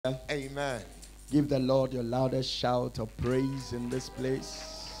Amen. Give the Lord your loudest shout of praise in this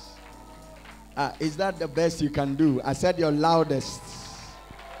place. Is that the best you can do? I said your loudest.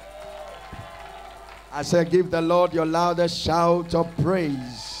 I said give the Lord your loudest shout of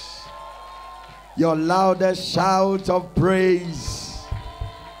praise. Your loudest shout of praise.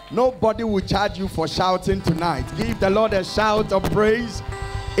 Nobody will charge you for shouting tonight. Give the Lord a shout of praise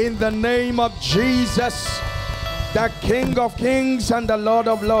in the name of Jesus, the King of Kings and the Lord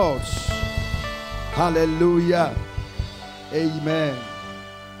of Lords. Hallelujah. Amen.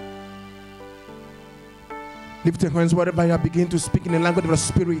 Lift your hands wherever you begin to speak in the language of the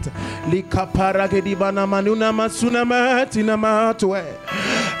Spirit.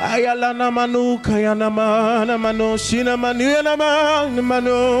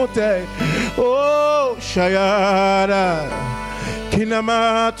 Oh, Shayara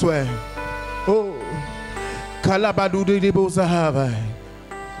Kinamatwe. Oh, Kalabadu de Bozahava.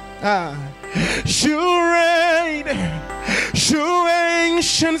 You reign, you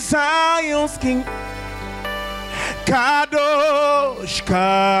ancient Zion's King. Kadosh,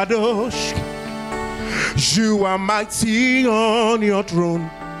 Kadosh, you are mighty on your throne.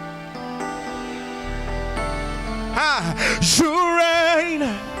 You reign,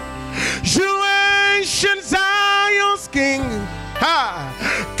 you ancient Zion's King.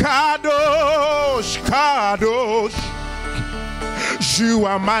 Kadosh, Kadosh, you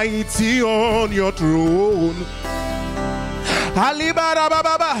are mighty on your throne.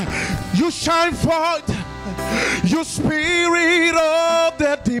 Alibarababa, you shine forth, you spirit of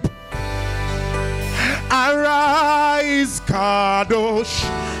the deep. Arise, Kadosh.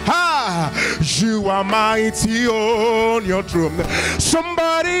 You are mighty on your throne.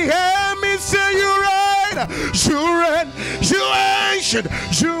 Somebody hear me say you reign,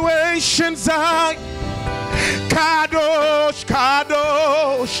 you ancient Zion. Kadosh,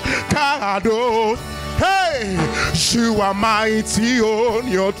 Kadosh, Kadosh. Hey, you are mighty on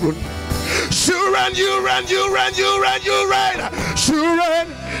your throne. You reign.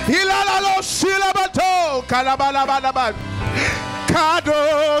 Ilalalo silabato kalabalabalaban.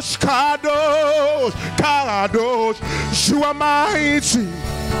 Kadosh, Kadosh, Kadosh. You are mighty.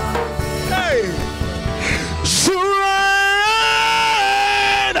 Hey, you reign.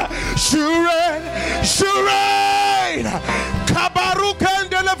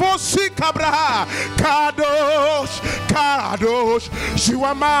 Kabarukendelebosi kabraha. Kadosh, Kadosh. You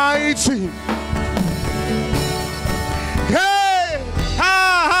are mighty. Hey,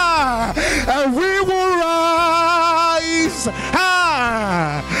 and we will rise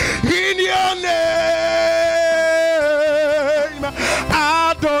in your name,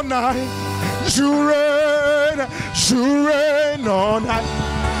 Adonai. You reign on high.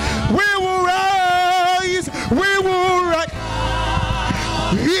 We will rise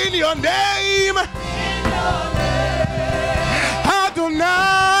in your name,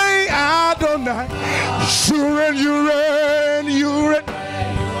 Adonai, Adonai. You reign,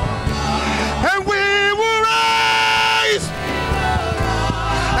 and we will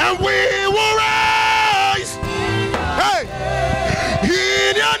rise, hey,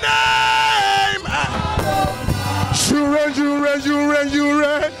 in your name. You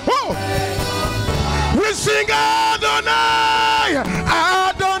reign. Oh, we sing Adonai,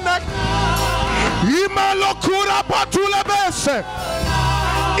 Adonai. Imalokura patula bese.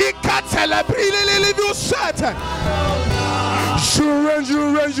 Ikatele brilili viusete. You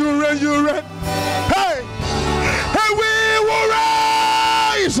reign. Hey, we will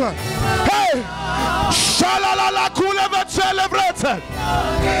rise. Hey, shalalala kuleva celebrate.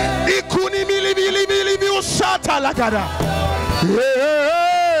 Ikuni mili viusata lagada.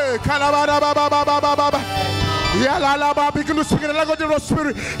 Hey, kalabara baba. Yalalaba, begin to speak in the language of the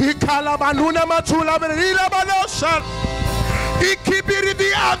Spirit. Ikalabanuna matula berila banosha. Ikibiri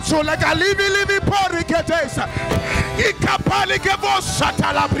di anso like a livi poriketesa. Ikapali kevosa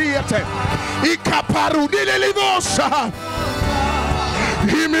talabriete. Ikaparu di livosa.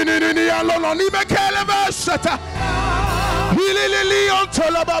 Himinini aloloni mekele vesata. Hilili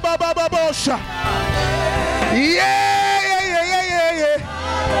ontola baba bosha. Yeah.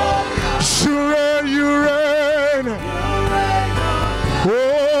 You reign.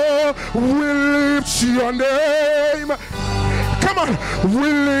 Oh, we lift your name. Come on,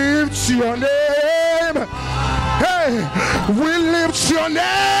 we lift your name. Hey, we lift your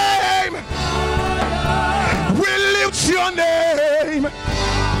name. We lift your name.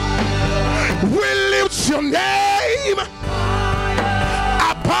 We lift your name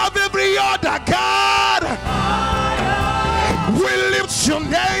above every other God. We lift your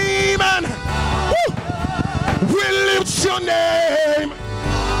name and we lift your name.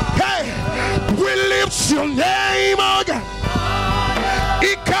 We lift your name, oh God.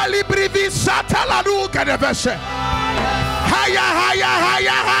 Ikalibrivi satalanuka deveshe. Haya, haya,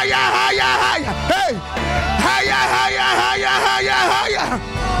 haya, haya, haya, haya. Hey. Haya, haya, haya, haya, haya.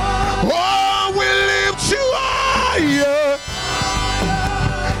 Oh, we lift you higher.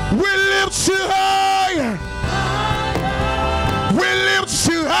 We lift you higher. We lift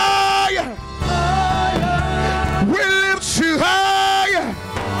you higher. We lift you higher.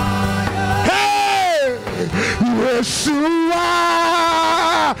 Hey, Yeshua,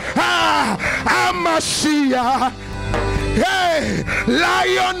 Amissah. Hey,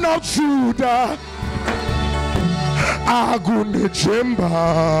 Lion of Judah. Agune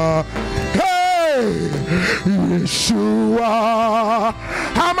Jemba. Hey, Yeshua,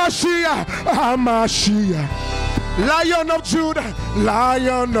 Amissah, Amissah. Lion of Judah,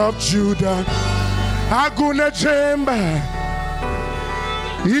 Lion of Judah. Agune Jemba.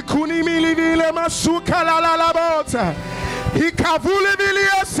 Ikuni milivile masuka la la la bota. Ikavule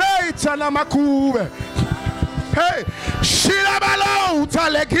vilia seita na makube. Hey, shirabalo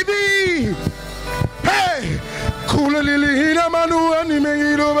talekivi. Hey, kulilihina manua ni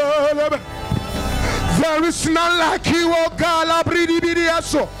mengido balaba. There is none like you, O God, la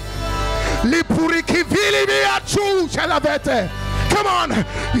bridibidiaso. Lipuriki vili biachu chalavete. Come on,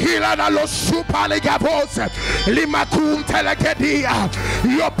 Hilana lo supaligavose, Limakum telekedia,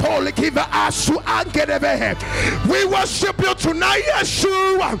 Yopolikiva asu angedevehe. We worship you tonight,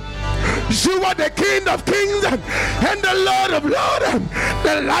 Yeshua. You are the King of Kings and the Lord of Lords,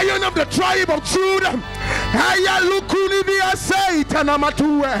 the Lion of the tribe of Judah. Ayalukulivia Satan.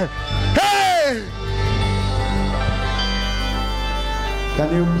 Hey!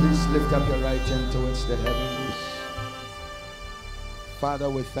 Can you please lift up your right hand towards the heavens? Father,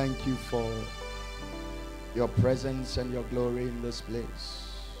 we thank you for your presence and your glory in this place.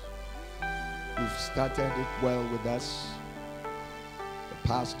 You've started it well with us the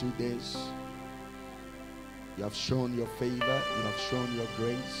past 2 days. You have shown your favor, you have shown your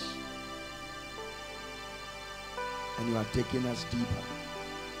grace, and you are taking us deeper.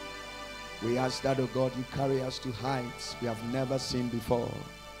 We ask that, oh God, you carry us to heights we have never seen before.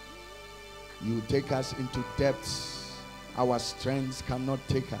 You take us into depths our strengths cannot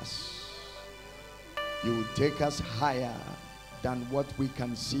take us. You will take us higher than what we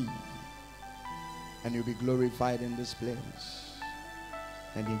can see, and you'll be glorified in this place.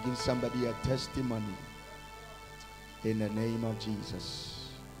 And you give somebody a testimony in the name of Jesus.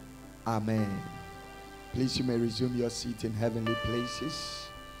 Amen. Please, you may resume your seat in heavenly places.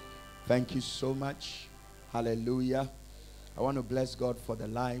 Thank you so much. Hallelujah. I want to bless God for the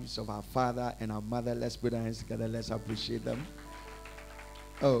lives of our father and our mother. Let's put our hands together. Let's appreciate them.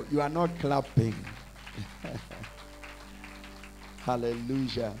 Oh, you are not clapping.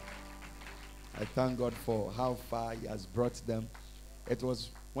 Hallelujah. I thank God for how far he has brought them. It was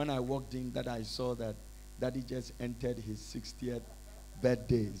when I walked in that I saw that Daddy just entered his 60th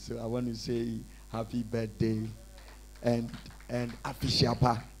birthday. So I want to say happy birthday and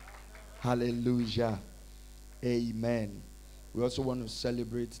Afishapa. Hallelujah. Amen. We also want to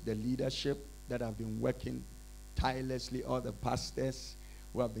celebrate the leadership that have been working tirelessly, all the pastors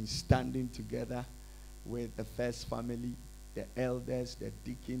who have been standing together with the first family, the elders, the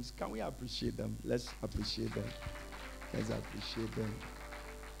deacons. Can we appreciate them? Let's appreciate them. Let's appreciate them.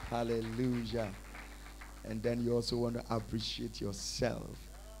 Hallelujah. And then you also want to appreciate yourself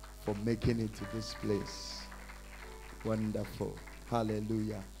for making it to this place. Wonderful.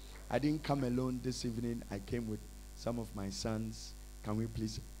 Hallelujah. I didn't come alone this evening. I came with some of my sons. Can we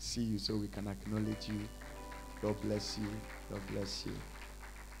please see you so we can acknowledge you? God bless you. God bless you.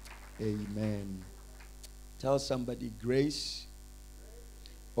 Amen. Tell somebody grace.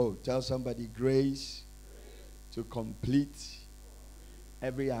 Oh, tell somebody grace to complete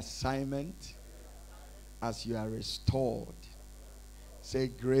every assignment as you are restored. Say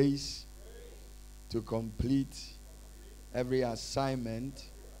grace to complete every assignment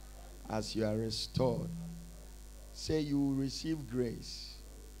as you are restored. Say you will receive grace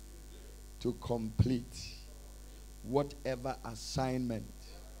to complete whatever assignment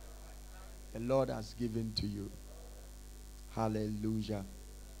the Lord has given to you. Hallelujah.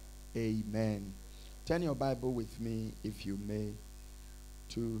 Amen. Turn your Bible with me, if you may,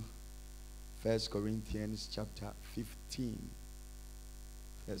 to 1 Corinthians chapter 15.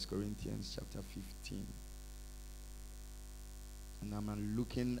 1 Corinthians chapter 15. And I'm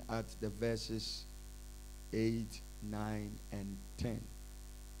looking at the verses 8, 9, and 10.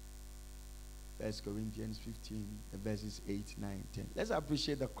 1 Corinthians 15, the verses 8, 9, 10. Let's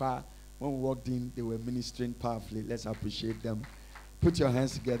appreciate the choir. When we walked in, they were ministering powerfully. Let's appreciate them. Put your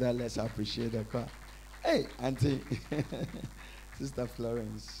hands together. Let's appreciate the choir. Hey, Auntie. Sister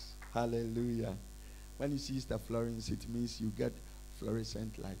Florence. Hallelujah. When you see Sister Florence, it means you get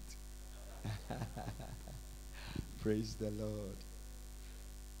fluorescent light. Praise the Lord.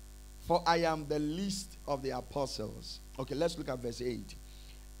 For I am the least of the apostles. Okay, let's look at verse 8.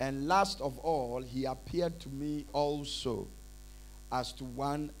 And last of all, he appeared to me also as to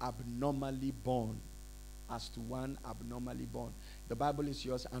one abnormally born. As to one abnormally born. The Bible is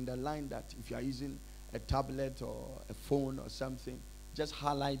yours. Underline that. If you are using a tablet or a phone or something, just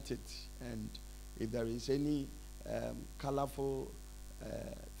highlight it. And if there is any colorful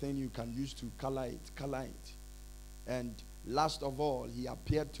thing you can use to color it, color it. And last of all, he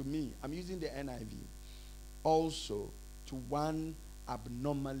appeared to me. I'm using the NIV. Also to one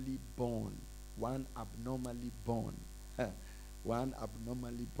abnormally born. One abnormally born. One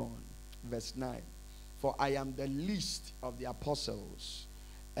abnormally born. Verse 9. For I am the least of the apostles,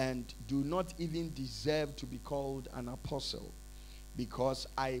 and do not even deserve to be called an apostle, because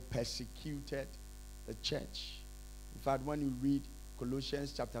I persecuted the church. In fact, when you read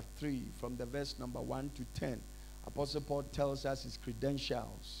Colossians chapter 3, from the verse number 1 to 10, Apostle Paul tells us his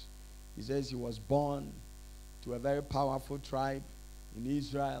credentials. He says he was born to a very powerful tribe in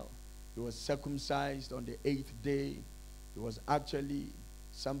Israel. He was circumcised on the 8th day. He was actually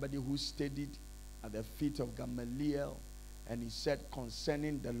somebody who studied at the feet of Gamaliel. And he said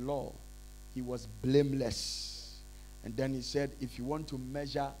concerning the law, he was blameless. And then he said, if you want to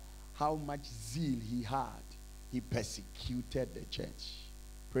measure how much zeal he had, he persecuted the church.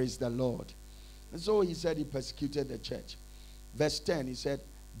 Praise the Lord. And so he said he persecuted the church. Verse 10, he said,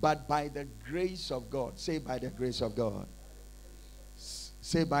 but by the grace of God. Say, by the grace of God.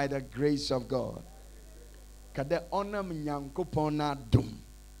 Say, by the grace of God. Kade onam nyankopon na dum.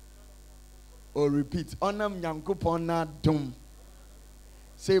 Or repeat, onam nyankopon na dum.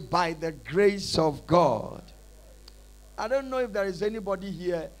 Say, by the grace of God. I don't know if there is anybody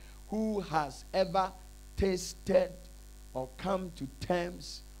here who has ever tasted or come to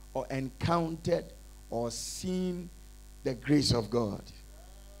terms or encountered or seen the grace of God.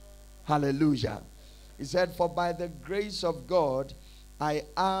 Hallelujah. He said, for by the grace of God, I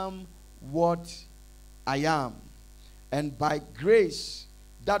am what I am. And by grace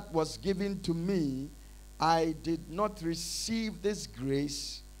that was given to me, I did not receive this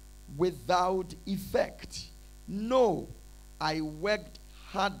grace without effect. No, I worked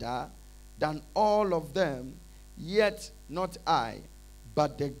harder than all of them, yet not I,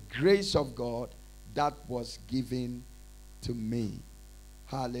 but the grace of God that was given to me.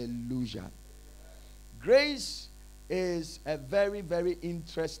 Hallelujah. Grace is a very, very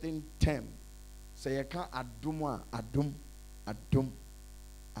interesting term. Say, you can't adum.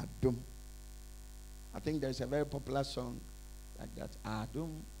 I think there's a very popular song like that.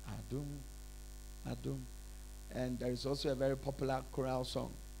 Adum. And there is also a very popular choral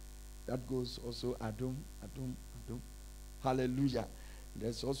song that goes also adum. Hallelujah.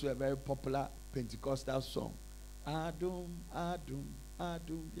 There's also a very popular Pentecostal song. Adum.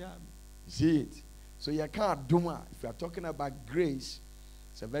 Yeah. See it? So you can't do it. If you are talking about grace,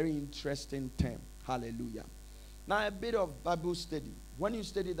 it's a very interesting term. Hallelujah. Now a bit of Bible study. When you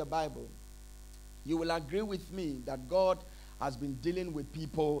study the Bible, you will agree with me that God has been dealing with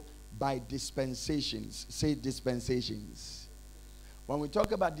people by dispensations. Say dispensations. When we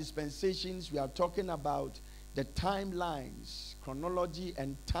talk about dispensations, we are talking about the timelines, chronology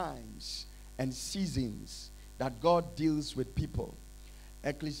and times and seasons that God deals with people.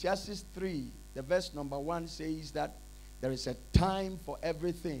 Ecclesiastes 3, the verse number 1 says that there is a time for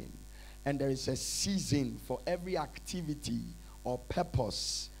everything and there is a season for every activity or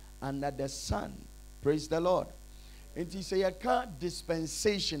purpose under the sun. Praise the Lord. And he say, you can't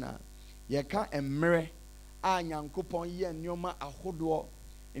dispensational, you can't emre, a nyankopon ye nyoma ahodo,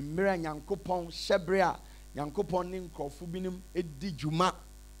 emre nyankopon shebrea, nyankopon nin krofubinim edi juma.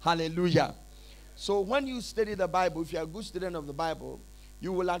 Hallelujah. So when you study the Bible, if you are a good student of the Bible,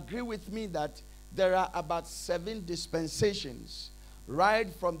 you will agree with me that there are about 7 dispensations, right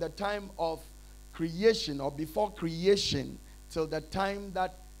from the time of creation or before creation till the time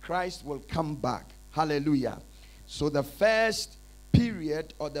that Christ will come back. Hallelujah. So the first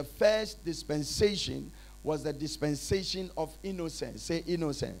period or the first dispensation was the dispensation of innocence. Say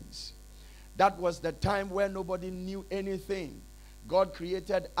innocence. That was the time where nobody knew anything. God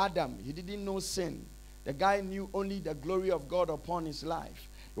created Adam. He didn't know sin. The guy knew only the glory of God upon his life.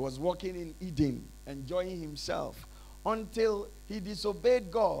 He was walking in Eden, enjoying himself, until he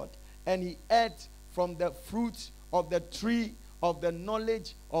disobeyed God and he ate from the fruit of the tree of the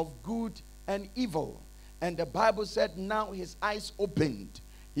knowledge of good and evil. And the Bible said now his eyes opened.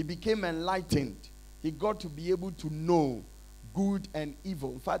 He became enlightened. He got to be able to know good and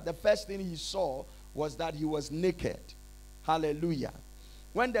evil. In fact, the first thing he saw was that he was naked. Hallelujah.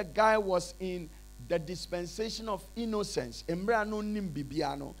 When the guy was in the dispensation of innocence,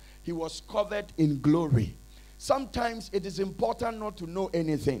 he was covered in glory. Sometimes it is important not to know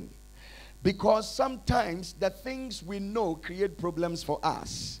anything, because sometimes the things we know create problems for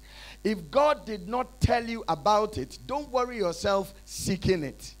us. If God did not tell you about it, don't worry yourself seeking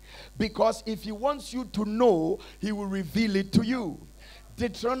it. Because if he wants you to know, he will reveal it to you.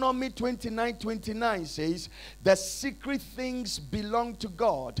 Deuteronomy 29:29 says, the secret things belong to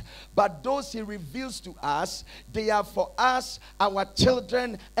God, but those he reveals to us, they are for us, our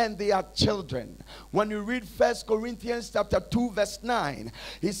children, and their children. When you read 1 Corinthians chapter 2 verse 9,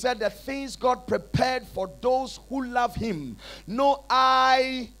 he said the things God prepared for those who love him, no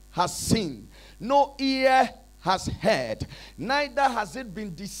eye has seen, no ear has heard, neither has it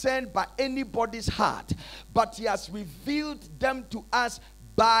been discerned by anybody's heart, but he has revealed them to us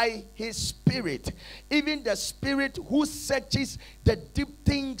by his Spirit, even the Spirit who searches the deep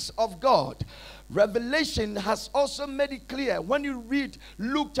things of God. Revelation has also made it clear. When you read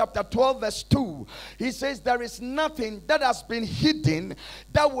Luke chapter 12 verse 2, he says there is nothing that has been hidden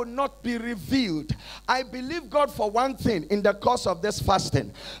that will not be revealed. I believe God for one thing in the course of this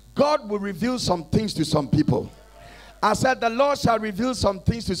fasting. God will reveal some things to some people. I said the Lord shall reveal some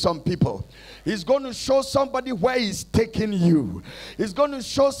things to some people. He's going to show somebody where he's taking you. He's going to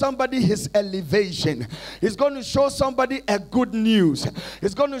show somebody his elevation. He's going to show somebody a good news.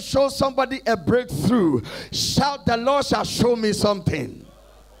 He's going to show somebody a breakthrough. Shout, the Lord shall show me something.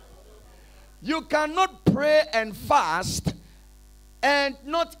 You cannot pray and fast and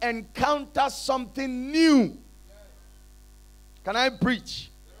not encounter something new. Can I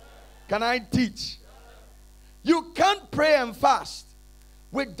preach? Can I teach? You can't pray and fast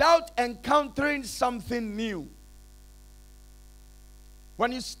without encountering something new.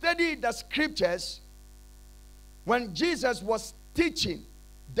 When you study the scriptures, when Jesus was teaching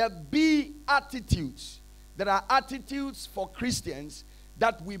the Beatitudes, there are attitudes for Christians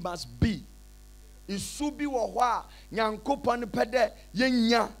that we must be. Isubi wahwa nyankopon pede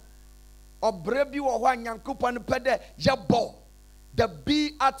yenya obrebi wahwa nyankopon pede yabo. The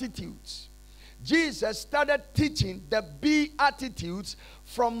Beatitudes. Jesus started teaching the Beatitudes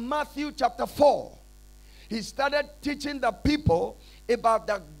from Matthew chapter 4. He started teaching the people about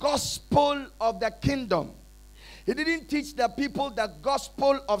the gospel of the kingdom. He didn't teach the people the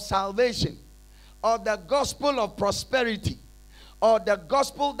gospel of salvation, or the gospel of prosperity, or the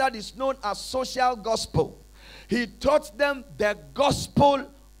gospel that is known as social gospel. He taught them the gospel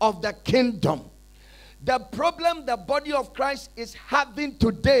of the kingdom. The problem the body of Christ is having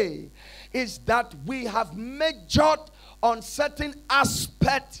today is that we have majored on certain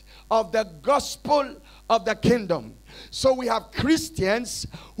aspect of the gospel of the kingdom. So we have Christians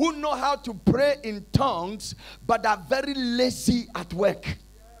who know how to pray in tongues but are very lazy at work.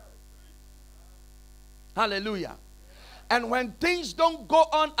 Hallelujah. And when things don't go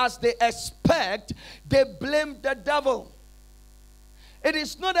on as they expect, they blame the devil. It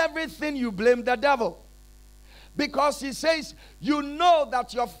is not everything you blame the devil. Because he says, you know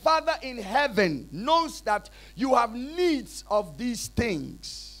that your Father in heaven knows that you have needs of these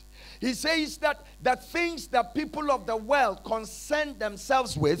things. He says that the things that people of the world concern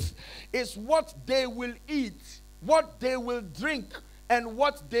themselves with is what they will eat, what they will drink, and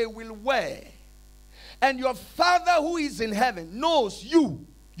what they will wear. And your Father who is in heaven knows you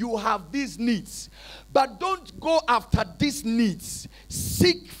have these needs. But don't go after these needs.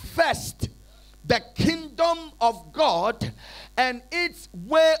 Seek first the kingdom of God and its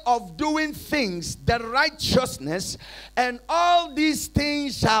way of doing things, the righteousness, and all these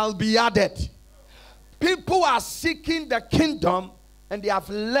things shall be added. People are seeking the kingdom and they have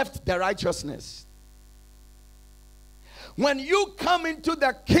left the righteousness. When you come into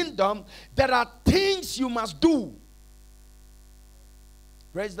the kingdom, there are things you must do.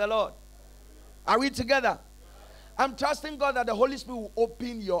 Praise the Lord. Are we together? I'm trusting God that the Holy Spirit will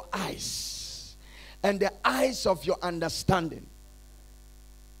open your eyes and the eyes of your understanding.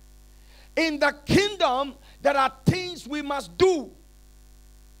 In the kingdom, there are things we must do.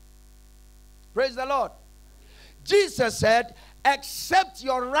 Praise the Lord. Jesus said, except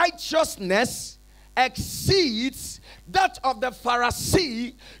your righteousness exceeds that of the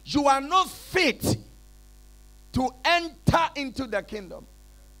Pharisee, you are not fit to enter into the kingdom.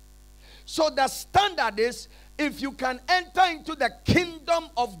 So the standard is, if you can enter into the kingdom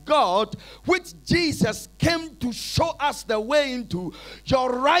of God, which Jesus came to show us the way into, your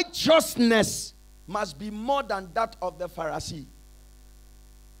righteousness must be more than that of the Pharisee.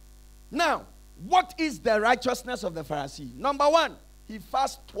 Now, what is the righteousness of the Pharisee? Number one, he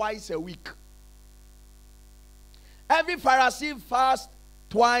fasts twice a week. Every Pharisee fasts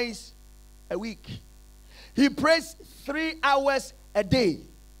twice a week. He prays 3 hours a day.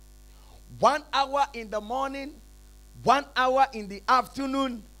 1 hour in the morning, 1 hour in the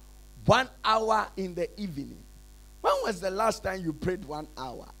afternoon, 1 hour in the evening. When was the last time you prayed 1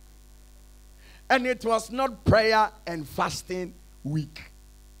 hour? And it was not prayer and fasting week.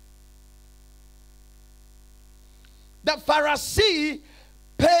 The Pharisee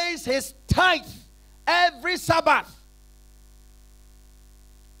pays his tithe every Sabbath.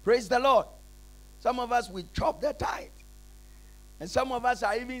 Praise the Lord. Some of us, we chop the tithe. And some of us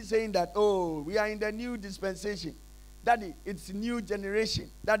are even saying that, oh, we are in the new dispensation. Daddy, it's new generation.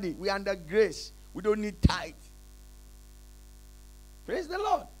 Daddy, we are under grace. We don't need tithe. Praise the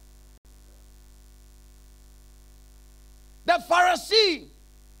Lord. The Pharisee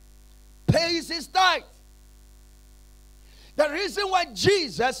pays his tithe. The reason why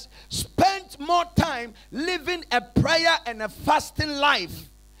Jesus spent more time living a prayer and a fasting life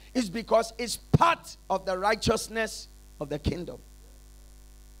is because it's part of the righteousness of the kingdom.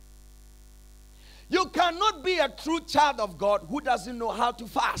 You cannot be a true child of God who doesn't know how to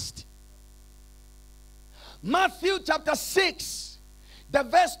fast. Matthew chapter 6, the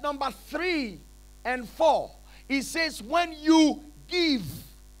verse number 3 and 4, it says, when you give.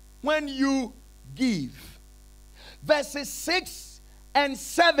 Verses 6 and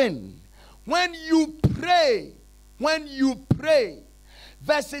 7, when you pray.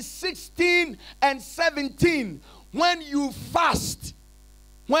 Verses 16 and 17, when you fast.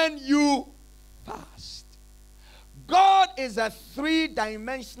 God is a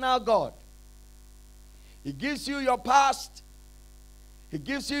three-dimensional God. He gives you your past, He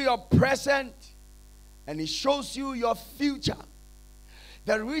gives you your present, and He shows you your future.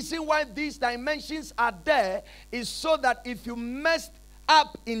 The reason why these dimensions are there is so that if you messed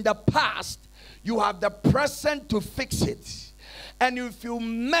up in the past, you have the present to fix it. And if you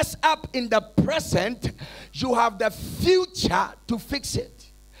mess up in the present, you have the future to fix it.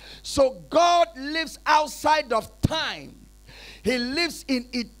 So God lives outside of time. He lives in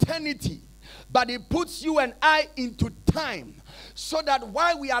eternity. But He puts you and I into time. So that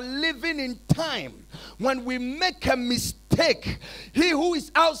while we are living in time, when we make a mistake, He who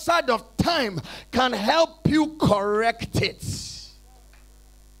is outside of time can help you correct it.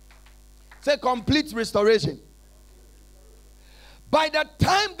 Say complete restoration. By the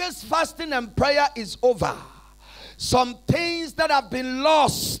time this fasting and prayer is over, some things that have been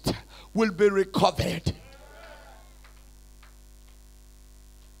lost will be recovered.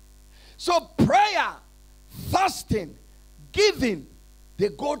 So prayer, fasting, giving, they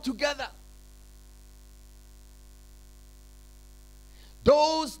go together.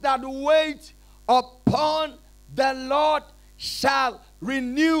 Those that wait upon the Lord shall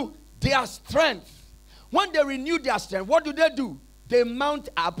renew their strength. When they renew their strength, what do? They mount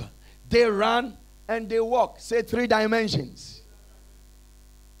up, they run, and they walk. Say 3 dimensions.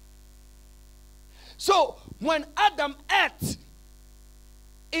 So when Adam ate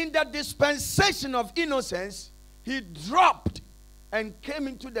in the dispensation of innocence, he dropped and came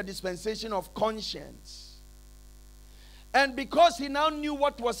into the dispensation of conscience. And because he now knew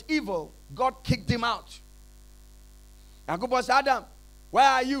what was evil, God kicked him out. And God was, Adam, where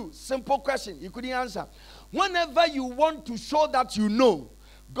are you? Simple question. He couldn't answer. Whenever you want to show that you know,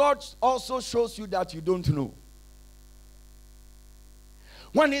 God also shows you that you don't know.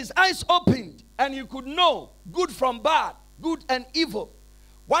 When his eyes opened and he could know good from bad, good and evil,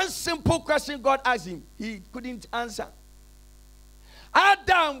 one simple question God asked him, he couldn't answer.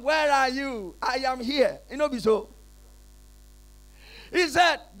 Adam, where are you? I am here. You know, so he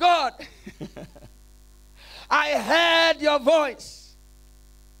said, God, I heard your voice.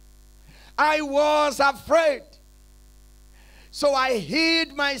 I was afraid. So I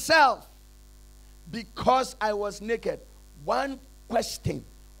hid myself because I was naked. One question,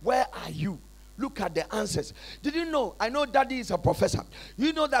 where are you? Look at the answers. Did you know? I know Daddy is a professor.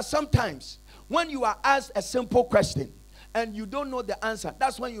 You know that sometimes when you are asked a simple question and you don't know the answer,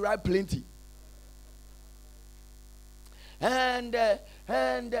 that's when you write plenty. And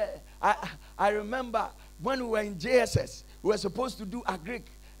I remember when we were in JSS, we were supposed to do agric.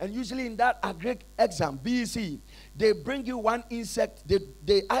 And usually in that agric exam, BEC, they bring you one insect.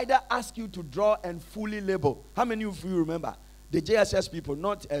 They either ask you to draw and fully label. How many of you remember? The JSS people,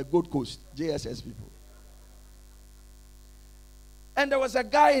 not Gold Coast, JSS people. And there was a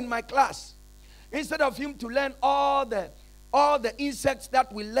guy in my class. Instead of him to learn all the insects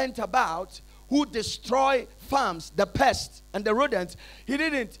that we learned about, who destroy farms, the pests and the rodents. He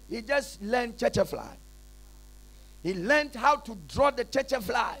didn't. He just learned fly. He learned how to draw the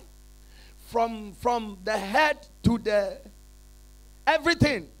fly from the head to the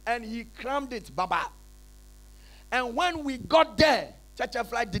everything, and he crammed it, baba. And when we got there,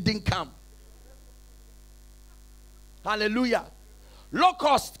 fly didn't come. Hallelujah.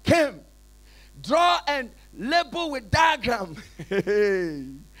 Locust came, draw and label with diagram.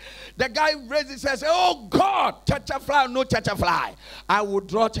 The guy raised his hand and said, oh God, fly, no fly. I will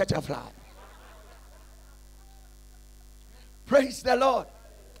draw fly. Praise the Lord.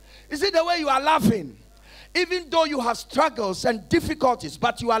 Is it the way you are laughing? Even though you have struggles and difficulties,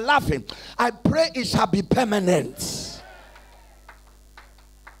 but you are laughing, I pray it shall be permanent.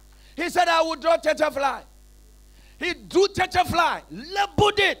 He said, I will draw fly. He drew fly,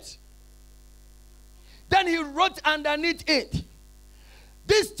 labeled it. Then he wrote underneath it,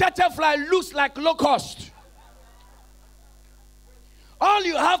 this fly looks like locust. All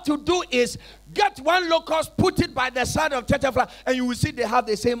you have to do is get one locust, put it by the side of fly, and you will see they have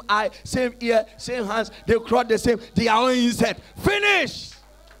the same eye, same ear, same hands. They crawl the same. They are all inside. Finish.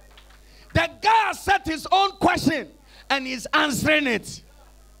 The guy set his own question, and he's answering it.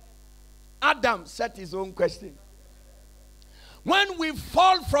 Adam set his own question. When we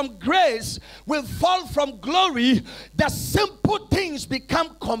fall from grace, we fall from glory, the simple things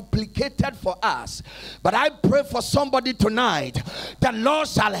become complicated for us. But I pray for somebody tonight, the Lord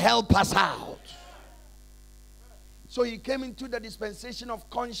shall help us out. So he came into the dispensation of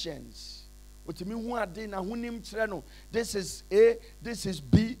conscience. This is A, this is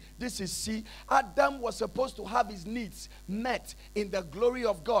B, this is C. Adam was supposed to have his needs met in the glory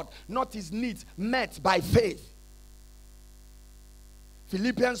of God, not his needs met by faith.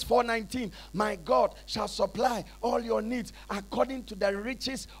 Philippians 4:19, my God shall supply all your needs according to the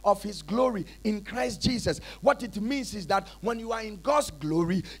riches of his glory in Christ Jesus. What it means is that when you are in God's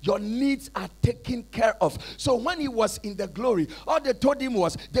glory, your needs are taken care of. So when he was in the glory, all they told him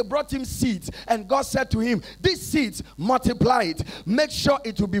was, they brought him seeds, and God said to him, these seeds, multiply it. Make sure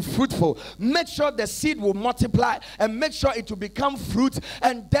it will be fruitful. Make sure the seed will multiply, and make sure it will become fruit,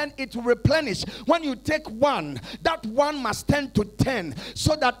 and then it will replenish. When you take one, that one must turn to 10.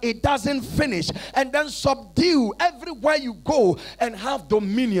 So that it doesn't finish, and then subdue everywhere you go and have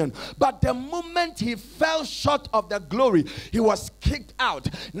dominion. But the moment he fell short of the glory, he was kicked out.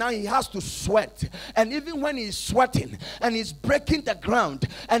 Now he has to sweat, and even when he's sweating and he's breaking the ground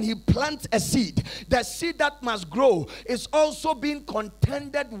and he plants a seed, the seed that must grow is also being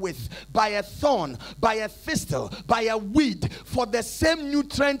contended with by a thorn, by a thistle, by a weed for the same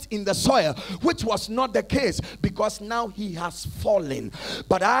nutrient in the soil, which was not the case because now he has fallen.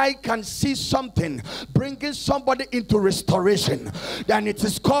 But I can see something bringing somebody into restoration, and it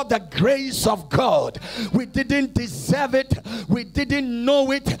is called the grace of God. We didn't deserve it, we didn't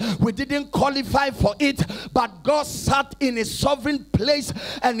know it, we didn't qualify for it, but God sat in his sovereign place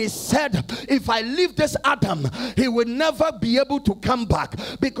and he said, if I leave this Adam, he will never be able to come back,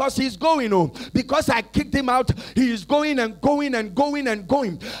 because he's going on, because I kicked him out, he is going and going and going and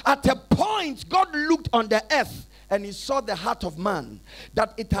going. At a point, God looked on the earth and he saw the heart of man,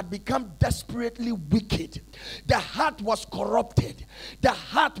 that it had become desperately wicked. The heart was corrupted. The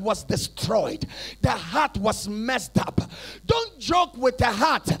heart was destroyed. The heart was messed up. Don't joke with the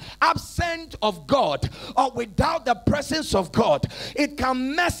heart absent of God or without the presence of God. It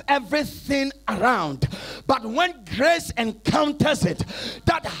can mess everything around. But when grace encounters it,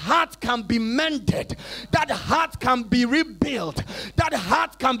 that heart can be mended. That heart can be rebuilt. That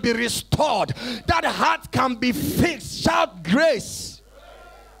heart can be restored. That heart can be fixed. Shout grace.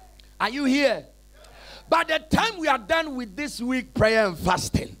 Are you here? By the time we are done with this week prayer and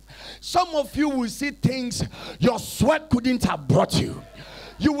fasting, some of you will see things your sweat couldn't have brought you.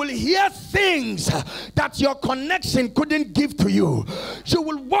 You will hear things that your connection couldn't give to you. You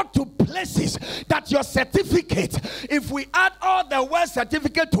will walk to places that your certificate, if we add all the word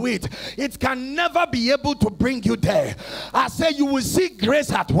certificate to it, it can never be able to bring you there. I say you will see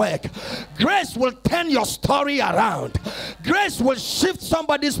grace at work. Grace will turn your story around. Grace will shift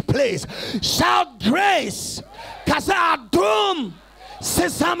somebody's place. Shout grace. Kasa adum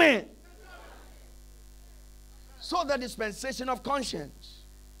sesame. So the dispensation of conscience.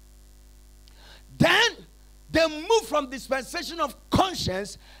 Then they moved from dispensation of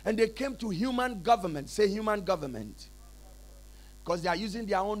conscience and they came to human government. Say human government. Because they are using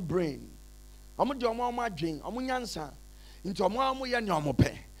their own brain.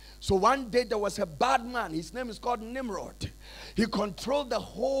 So one day there was a bad man. His name is called Nimrod. He controlled the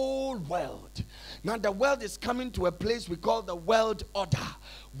whole world. Now the world is coming to a place we call the world order.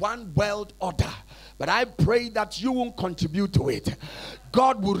 One world order. But I pray that you won't contribute to it.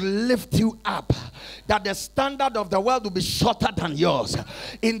 God will lift you up, that the standard of the world will be shorter than yours.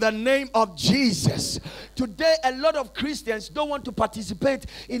 In the name of Jesus. Today, a lot of Christians don't want to participate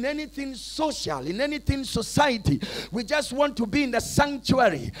in anything social, in anything society. We just want to be in the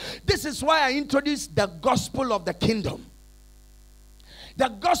sanctuary. This is why I introduced the gospel of the kingdom. The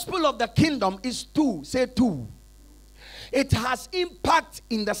gospel of the kingdom is two. Say two. It has impact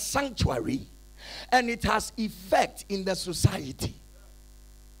in the sanctuary, and it has effect in the society.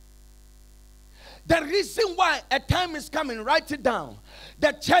 The reason why a time is coming, write it down.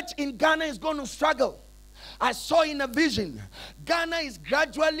 The church in Ghana is going to struggle. I saw in a vision, Ghana is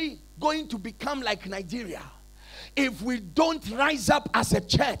gradually going to become like Nigeria. If we don't rise up as a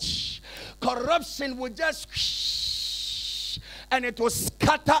church, corruption will just and it will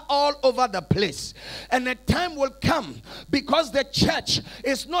scatter all over the place. And a time will come, because the church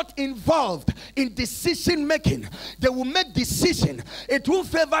is not involved in decision making. They will make decision. It will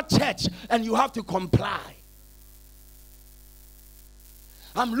favor church, and you have to comply.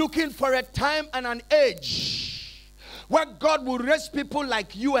 I'm looking for a time and an age where God will raise people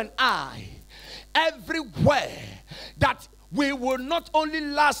like you and I everywhere, that we will not only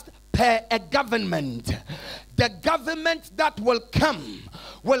last per a government. The government that will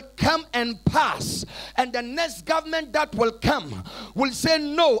come and pass, and the next government that will come will say,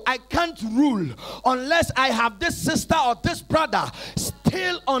 no, I can't rule unless I have this sister or this brother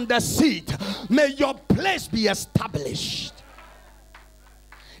still on the seat. May your place be established.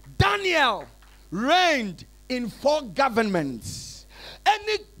 Daniel reigned in 4 governments.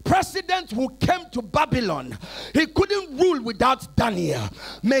 Any president who came to Babylon, he couldn't rule without Daniel.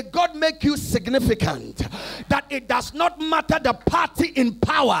 May God make you significant, that it does not matter the party in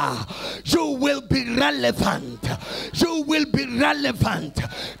power, you will be relevant. You will be relevant.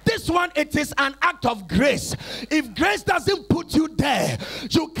 This one, it is an act of grace. If grace doesn't put you there,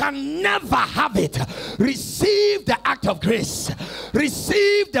 you can never have it. Receive the act of grace.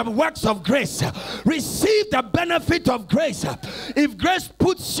 Receive the works of grace. Receive the benefit of grace. If grace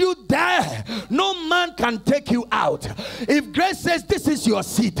puts you there, no man can take you out. If grace says this is your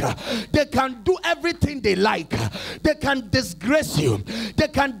seat, they can do everything they like. They can disgrace you, they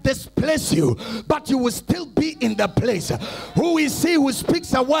can displace you, but you will still be in the place. Who is he who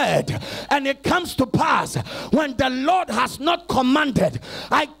speaks a word and it comes to pass when the Lord has not commanded?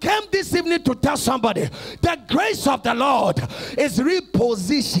 I came this evening to tell somebody, the grace of the Lord is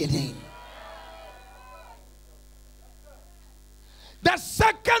repositioning. The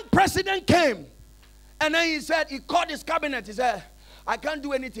second president came, and then he called his cabinet. He said, I can't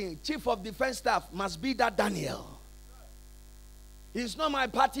do anything. Chief of Defense Staff must be that Daniel. He's not my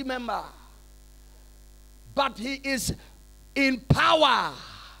party member, but he is in power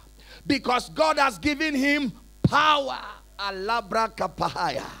because God has given him power. Alabra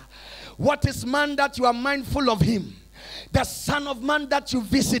kapahaya. What is man that you are mindful of him? The Son of Man that you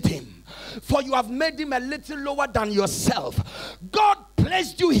visit him. For you have made him a little lower than yourself. God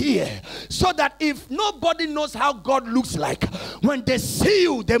placed you here so that if nobody knows how God looks like, when they see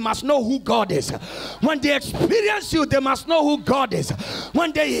you, they must know who God is. When they experience you, they must know who God is.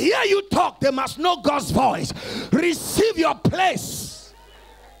 When they hear you talk, they must know God's voice. Receive your place.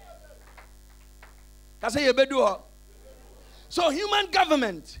 So human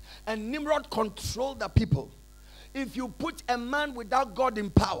government and Nimrod control the people. If you put a man without God in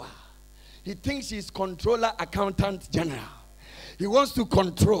power, he thinks he's controller, accountant, general. He wants to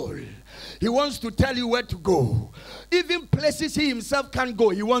control. He wants to tell you where to go. Even places he himself can't go,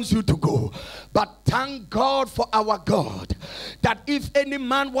 he wants you to go. But thank God for our God, that if any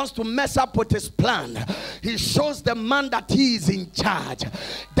man wants to mess up with his plan, he shows the man that he is in charge.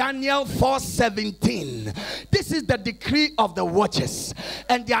 Daniel 4:17. This is the decree of the watchers,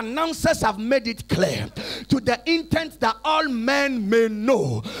 and the announcers have made it clear, to the intent that all men may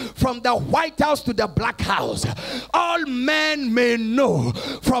know, from the White House to the Black House, all men may know,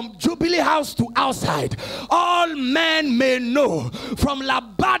 from Jubilee House to outside, all men may know, from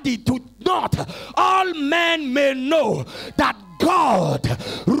Labadi to North, all men may know that God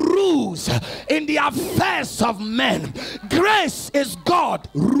rules in the affairs of men. Grace is God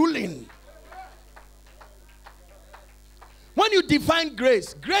ruling. When you define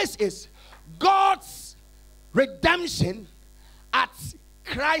grace, grace is God's redemption at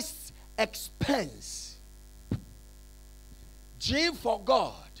Christ's expense. G for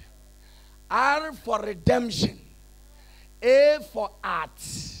God, R for redemption, A for art.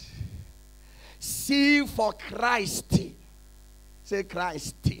 C for Christ. Say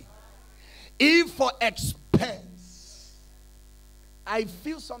Christ. E for expense. I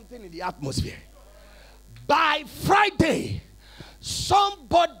feel something in the atmosphere. By Friday,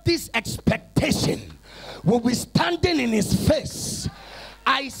 somebody's expectation will be standing in his face.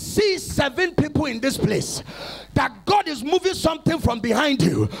 I see 7 people in this place that God is moving something from behind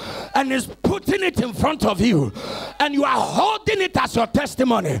you and is putting it in front of you, and you are holding it as your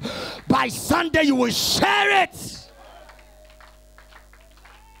testimony. By Sunday you will share it.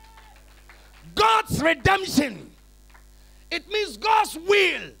 God's redemption, it means God's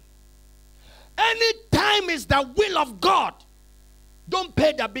will. Anytime is the will of God. Don't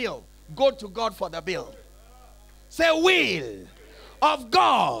pay the bill, go to God for the bill. Say will of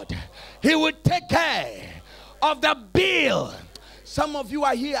God. He will take care of the bill. Some of you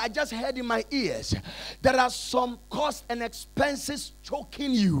are here, I just heard in my ears, there are some costs and expenses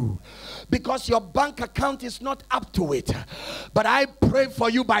choking you because your bank account is not up to it. But I pray for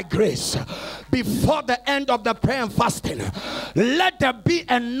you by grace, before the end of the prayer and fasting, let there be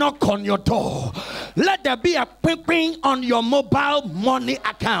a knock on your door. Let there be a quick on your mobile money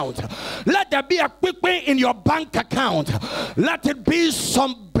account. Let there be a quick in your bank account. Let it be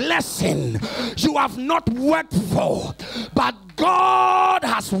some blessing you have not worked for, but God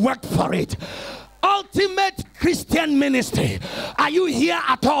has worked for it. Ultimate Christian ministry. Are you here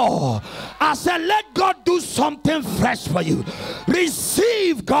at all? I said, let God do something fresh for you.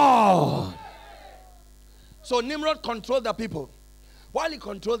 Receive God. So Nimrod controlled the people. While he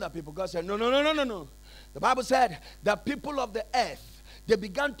controlled the people, God said, no. The Bible said the people of the earth, they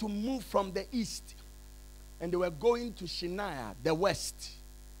began to move from the east, and they were going to Shinar, the west.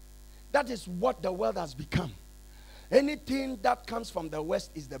 That is what the world has become. Anything that comes from the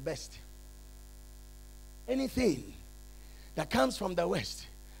west is the best. Anything that comes from the west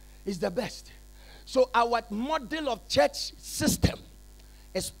is the best. So our model of church system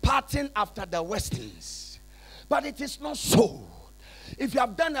is patterned after the westerns. But it is not so. If you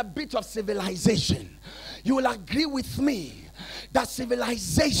have done a bit of civilization, you will agree with me that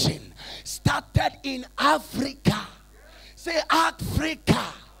civilization started in Africa. Say Africa.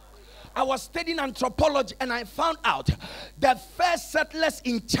 I was studying anthropology and I found out the first settlers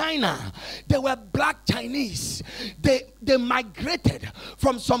in China, they were black Chinese. They migrated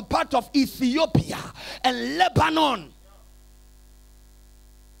from some part of Ethiopia and Lebanon.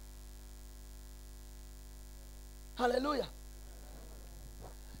 Hallelujah.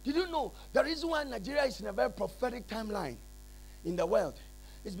 Did you know the reason why Nigeria is in a very prophetic timeline in the world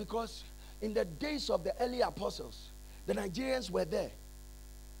is because in the days of the early apostles, the Nigerians were there.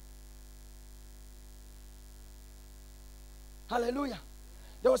 Hallelujah.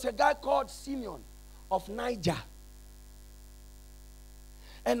 There was a guy called Simeon of Niger.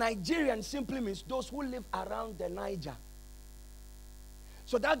 And Nigerian simply means those who live around the Niger.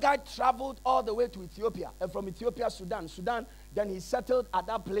 So that guy traveled all the way to Ethiopia, and from Ethiopia, Sudan. Then he settled at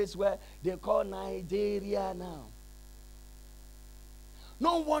that place where they call Nigeria now.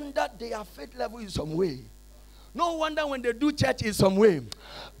 No wonder their faith level is some way. No wonder when they do church is some way.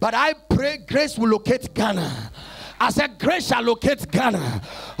 But I pray grace will locate Ghana. I said grace shall locate Ghana.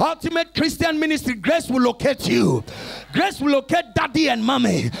 Ultimate Christian ministry, grace will locate you. Grace will locate daddy and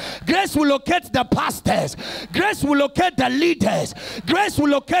mommy. Grace will locate the pastors. Grace will locate the leaders. Grace will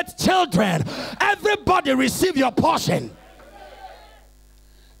locate children. Everybody receive your portion.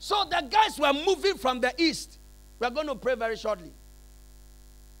 So the guys were moving from the east. We're going to pray very shortly.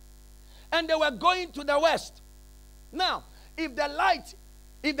 And they were going to the west. Now, if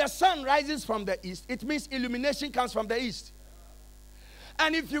the sun rises from the east, it means illumination comes from the east.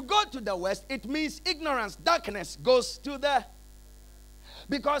 And if you go to the west, it means ignorance, darkness goes to the...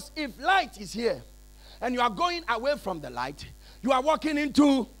 Because if light is here, and you are going away from the light, you are walking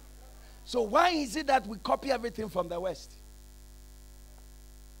into... So why is it that we copy everything from the west?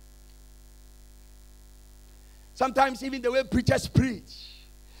 Sometimes even the way preachers preach,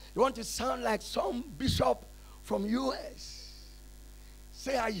 you want to sound like some bishop from US.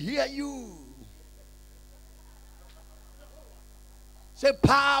 Say, I hear you. Say,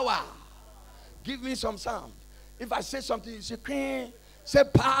 power. Give me some sound. If I say something, you say, Queen. Say,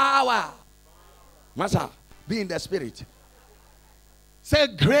 power. Master, be in the spirit. Say,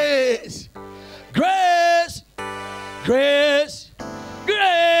 grace. Grace. Grace.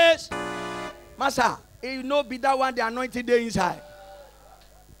 Grace. Master, you know, be that one, the anointing there inside.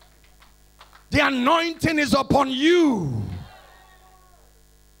 The anointing is upon you.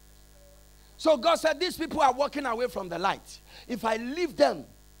 So God said, these people are walking away from the light. If I leave them,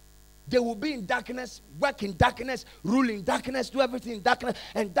 They will be in darkness, work in darkness, rule in darkness, do everything in darkness,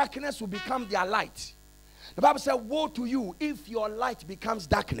 and darkness will become their light. The Bible says, woe to you if your light becomes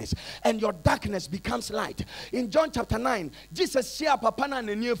darkness and your darkness becomes light. In John chapter 9, Jesus shared Papa and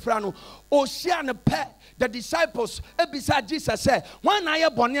the new frano, or share the disciples beside Jesus said, when I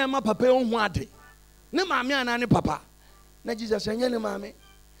am born, my papa on one day. No, mammy and any papa. Now Jesus said, Yanni, mammy,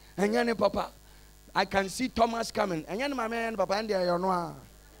 and Yanni, papa. I can see Thomas coming, and Yanni, mammy, and papa, and they are no.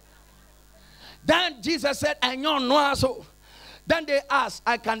 Then Jesus said, and you're no, so. Then they asked,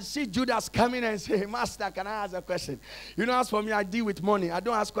 I can see Judas coming and say, Master, can I ask a question? You know, as for me, I deal with money. I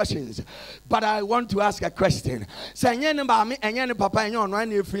don't ask questions. But I want to ask a question. Say, and you papa, and you're not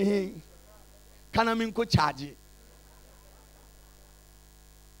if he can I mean charge it?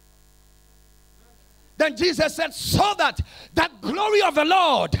 Then Jesus said, so that the glory of the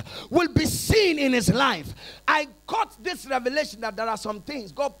Lord will be seen in his life. I got this revelation that there are some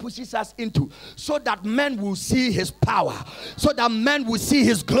things God pushes us into so that men will see his power, so that men will see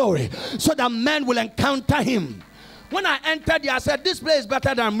his glory, so that men will encounter him. When I entered here, I said, this place is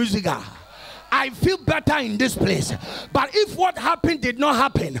better than Musica. I feel better in this place. But if what happened did not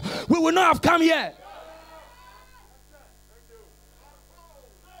happen, we would not have come here.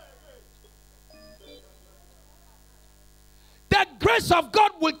 The grace of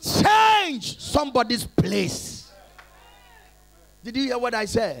God will change somebody's place. Did you hear what I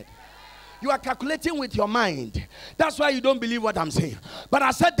said? You are calculating with your mind. That's why you don't believe what I'm saying. But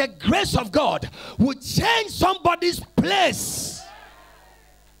I said the grace of God will change somebody's place.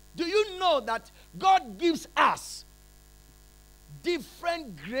 Do you know that God gives us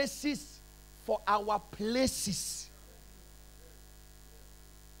different graces for our places?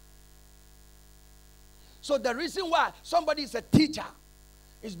 So the reason why somebody is a teacher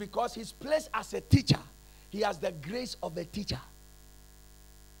is because his place as a teacher, he has the grace of a teacher.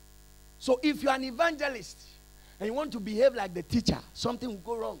 So if you're an evangelist and you want to behave like the teacher, something will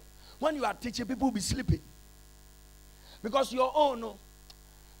go wrong. When you are teaching, people will be sleeping. Because your own,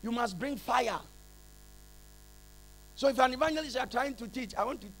 you must bring fire. So if you're an evangelist, you are trying to teach.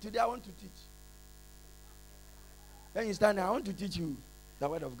 Today I want to teach. Then you stand there, I want to teach you the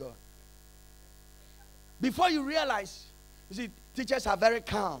word of God. Before you realize, you see, teachers are very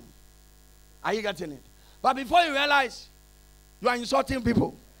calm. Are you getting it? But before you realize, you are insulting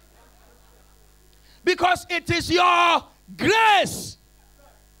people. Because it is your grace.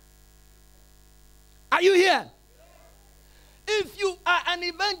 Are you here? If you are an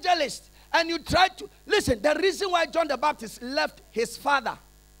evangelist and you try to, listen, the reason why John the Baptist left his father,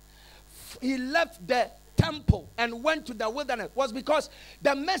 he left the temple and went to the wilderness, was because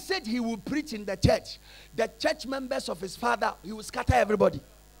the message he would preach in the church members of his father, he would scatter everybody.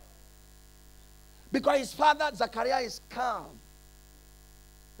 Because his father, Zachariah, is calm.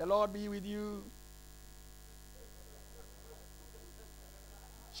 The Lord be with you.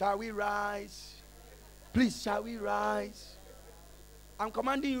 Shall we rise? Please, shall we rise? I'm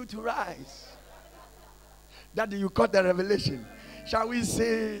commanding you to rise. Daddy, you caught the revelation. Shall we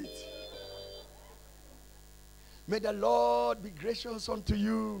say it? May the Lord be gracious unto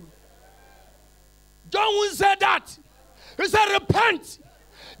you. John will say that. He said, repent.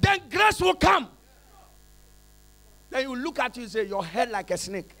 Then grace will come. Then he will look at you and say, your head like a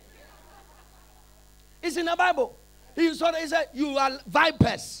snake. It's in the Bible. He said, you are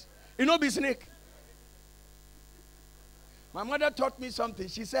vipers. You know, be snake. My mother taught me something.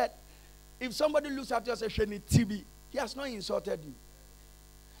 She said, if somebody looks at you and says, TB, he has not insulted you.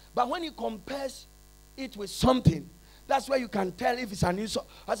 But when he compares it with something, that's where you can tell if it's an insult.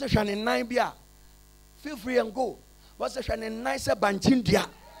 I say, feel free and go. What's the nicer banchindia?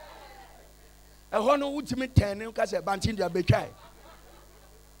 A honor ultimate 10 because a banchindia betray.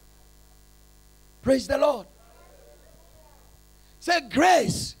 Praise the Lord. Say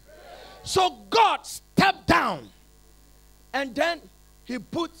grace. So God stepped down and then he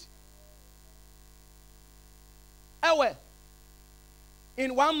put away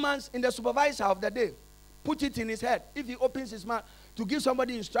in one man's, in the supervisor of the day, put it in his head. If he opens his mouth to give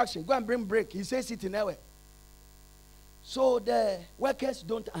somebody instruction, go and bring break, he says it in a way. So the workers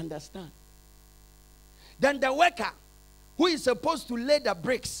don't understand. Then the worker who is supposed to lay the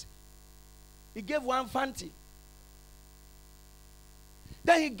bricks, he gave one fancy.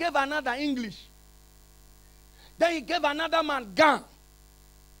 Then he gave another English. Then he gave another man Gan.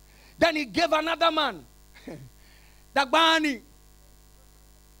 Then he gave another man Dagbani.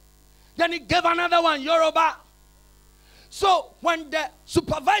 Then he gave another one Yoruba. So when the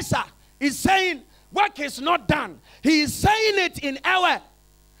supervisor is saying work is not done, he is saying it in Ewe.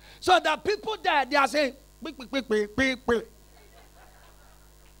 So the people there, they are saying,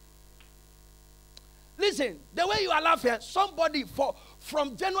 Listen, the way you are laughing, somebody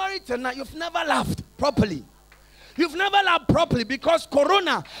from January till now, you've never laughed properly. You've never laughed properly because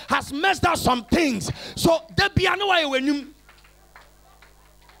Corona has messed up some things. So there be no way when you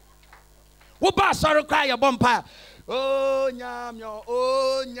sorry cry your bumpire. Oh nyamyo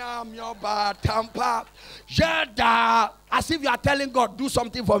batampa. Jada. As if you are telling God, do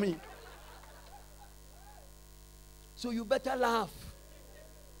something for me. So you better laugh.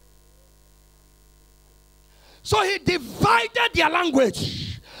 So he divided their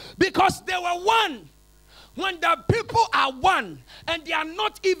language because they were one. When the people are one and they are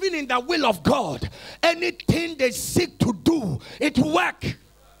not even in the will of God, anything they seek to do, it works.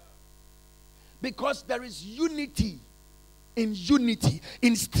 Because there is unity, in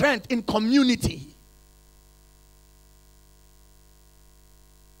strength, in community.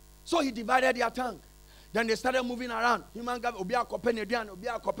 So he divided their tongue. Then they started moving around. Human gave Obia Kopeni,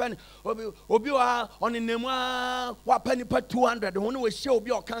 Obia Kopeni, Obia on the Nema, Wapeni per 200. The one who was show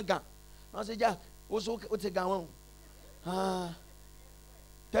Obia Kanga. I said, yeah, also what's a gown?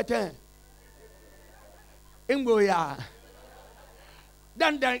 Tete. Ingoya.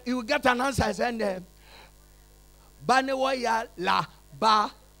 Then you will get an answer and Banewaya la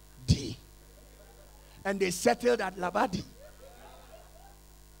ba di. And they settled at Labadi.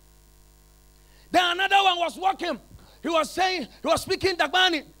 Then another one was walking. He was saying, he was speaking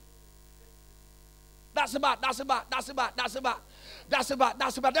Dagbani. That's about.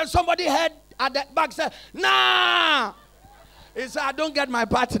 Then somebody heard at the back said, nah. He said, I don't get my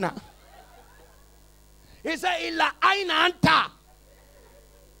partner. He said, Ila aina anta.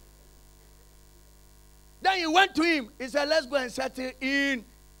 Then he went to him. He said, let's go and settle in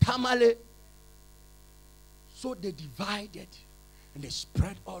Tamale. So they divided and they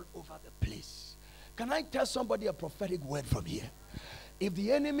spread all over the place. Can I tell somebody a prophetic word from here? If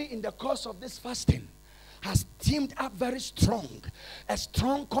the enemy in the course of this fasting has teamed up very strong, a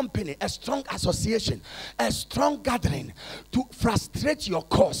strong company, a strong association, a strong gathering to frustrate your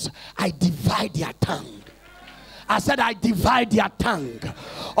cause, I divide their tongue. I said, I divide their tongue.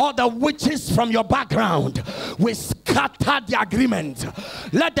 All the witches from your background, we scatter the agreement.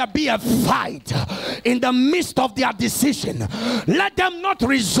 Let there be a fight in the midst of their decision. Let them not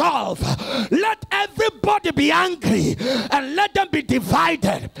resolve. Let everybody be angry and let them be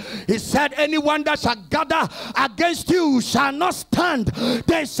divided. He said, anyone that shall gather against you shall not stand.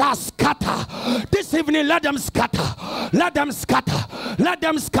 They shall scatter. This evening, let them scatter. Let them scatter. Let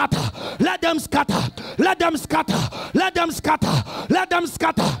them scatter. Let them scatter. Let them scatter. Let them scatter. Let them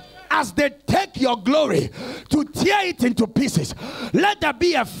scatter. As they take your glory to tear it into pieces, let there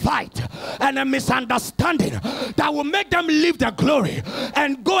be a fight and a misunderstanding that will make them leave the glory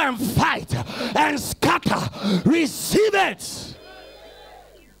and go and fight and scatter. Receive it.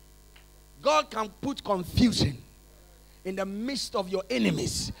 God can put confusion in the midst of your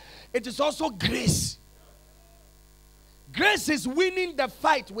enemies. It is also grace. Grace is winning the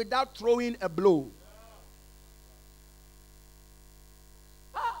fight without throwing a blow.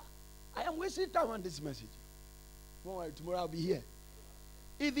 I am wasting time on this message. Don't worry, tomorrow I'll be here.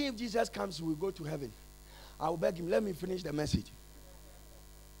 Even if Jesus comes, we'll go to heaven. I will beg him, let me finish the message.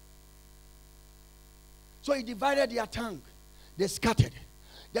 So he divided their tongue. They scattered.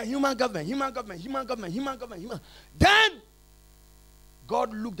 The human government. Then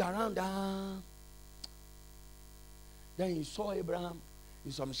God looked around. Then he saw Abraham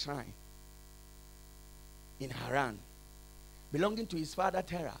in some shrine in Haran, belonging to his father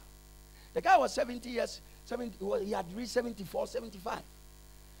Terah. The guy was 70 years, he had reached 74, 75.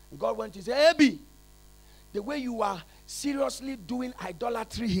 And God went to say, Abby, the way you are seriously doing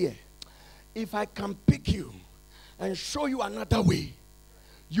idolatry here, if I can pick you and show you another way,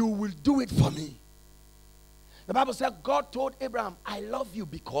 you will do it for me. The Bible said God told Abraham, I love you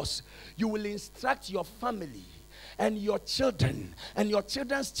because you will instruct your family and your children and your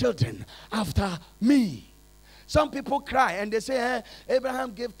children's children after me. Some people cry and they say,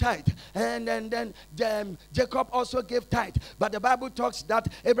 Abraham gave tithe, and then Jacob also gave tithe. But the Bible talks that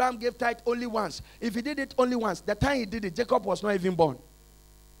Abraham gave tithe only once. If he did it only once, the time he did it, Jacob was not even born.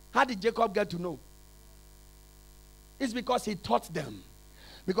 How did Jacob get to know? It's because he taught them.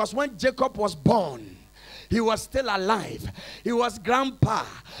 Because when Jacob was born, he was still alive. He was grandpa.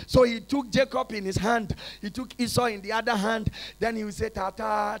 So he took Jacob in his hand. He took Esau in the other hand. Then he would say, ta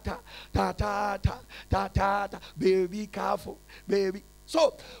ta ta ta ta ta ta ta ta, baby, careful, baby.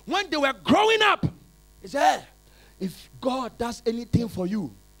 So when they were growing up, he said, if God does anything for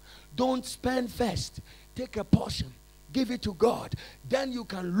you, don't spend first. Take a portion. give it to God. Then you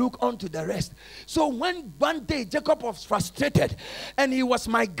can look on to the rest. So when one day Jacob was frustrated and he was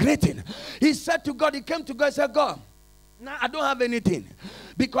migrating, he said to God, he came to God and said, God, now I don't have anything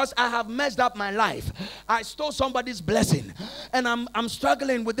because I have messed up my life. I stole somebody's blessing and I'm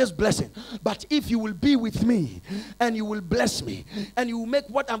struggling with this blessing. But if you will be with me and you will bless me and you will make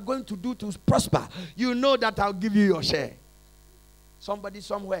what I'm going to do to prosper, you know that I'll give you your share. Somebody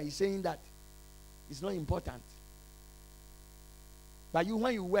somewhere is saying that it's not important. But you,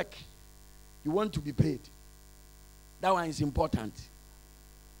 when you work, you want to be paid. That one is important.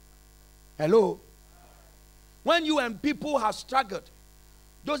 Hello? When you and people have struggled,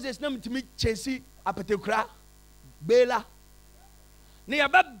 those days name to me Chesi apetekura bela. Ni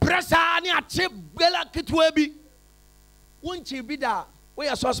abe bresa ni ache bela kitwe bi. Unchi bi da we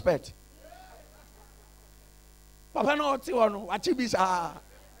are suspect. Papa no oti wono achi bi sa.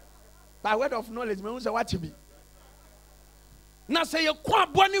 By word of knowledge me say what bi. Na say ye kwa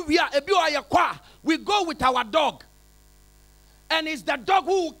boni wi a ebi o ye kwa, we go with our dog. And it's the dog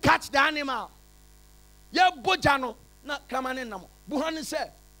who will catch the animal. Ya bojano na kamane namo buhani se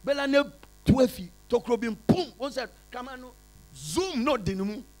bela ne tuefi tokrobim pum won said kamano zoom no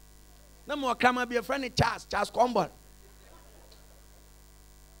dinimu na mo kama be friend Charles Combo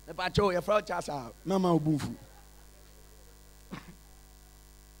e pa cho your friend Charles mama obunfu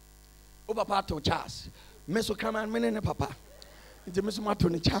o papa to Charles meso kama me ne papa nti meso mato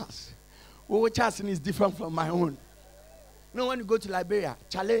ne Charles o Charles is different from my own. No, when you go to Liberia,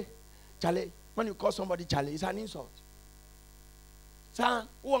 Chale when you call somebody Chale, it's an insult. So,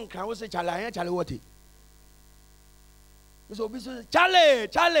 one can say Chale, Chale what? So, Chale,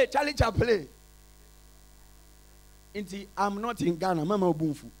 Chale. I'm not in Ghana, Mama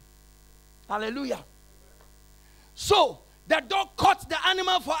Obunfu. Hallelujah. So, the dog caught the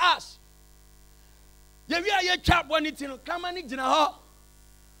animal for us. Yeah, we are chap one it, come on,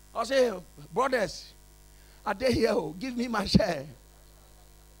 I say, brothers, are they here? Give me my share.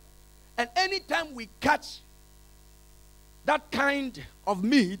 And anytime we catch that kind of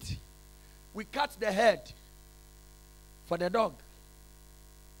meat, we cut the head for the dog.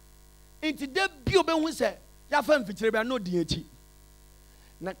 Into the bio we say, ya fam fitrebe no di echi.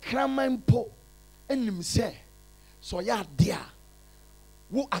 Na kraman po enim say, so ya dia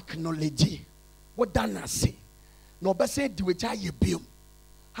wo acknowledge wo danase. No be say di wecha ye biom.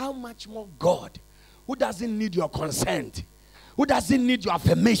 How much more God, who doesn't need your consent, who doesn't need your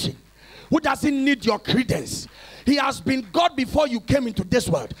affirmation, who doesn't need your credence. He has been God before you came into this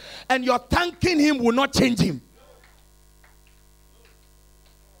world, and your thanking him will not change him.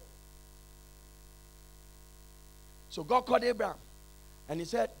 So God called Abraham and he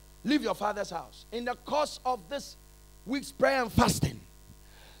said, leave your father's house. In the course of this week's prayer and fasting,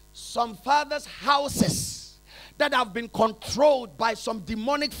 some fathers' houses that have been controlled by some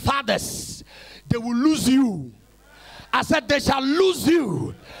demonic fathers, they will lose you. I said they shall lose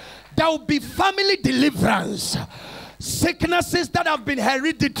you. There will be family deliverance. Sicknesses that have been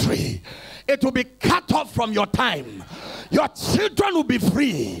hereditary, it will be cut off from your time. Your children will be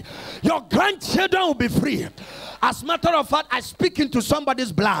free. Your grandchildren will be free. As a matter of fact, I speak into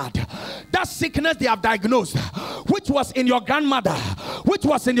somebody's blood. That sickness they have diagnosed, which was in your grandmother, which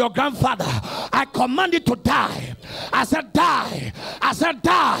was in your grandfather, I command it to die. I said die. I said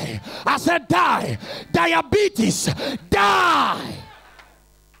die. I said die. Diabetes, die.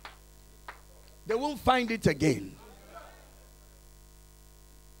 They won't find it again.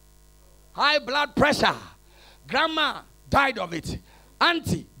 High blood pressure, grandma died of it.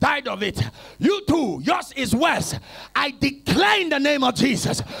 Auntie died of it. You too, yours is worse. I declare in the name of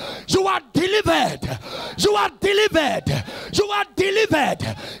Jesus, you are delivered. You are delivered. You are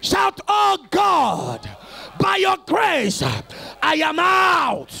delivered. Shout, oh God, by your grace, I am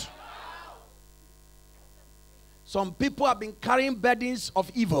out. Some people have been carrying burdens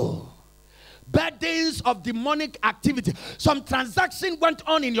of evil, burdens of demonic activity. Some transaction went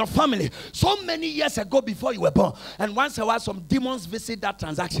on in your family so many years ago before you were born, and once in a while some demons visit that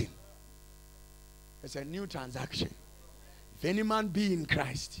transaction. It's a new transaction. If any man be in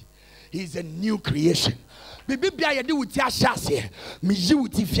Christ, he is a new creation. Me my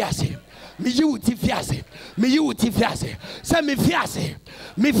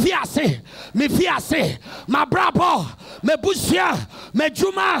brabo, me busia, me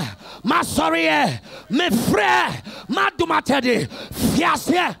juma, ma sorry, me frere, ma dumatedi,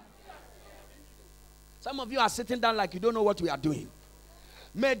 fiase. Some of you are sitting down like you don't know what we are doing.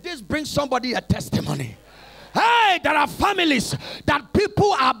 May this bring somebody a testimony. Hey, there are families that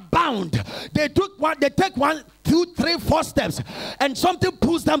people are bound. They take one 2, 3, 4 steps, and something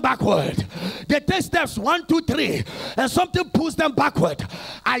pulls them backward. They take steps 1, 2, 3, and something pulls them backward.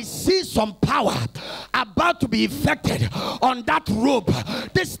 I see some power about to be effected on that rope.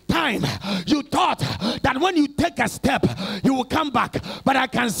 This time, you thought that when you take a step, you will come back, but I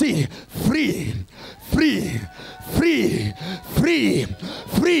can see free, free, free, free,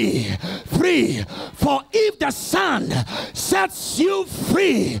 free, free. For if the Son sets you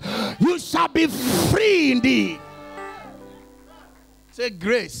free, you shall be free indeed. Say,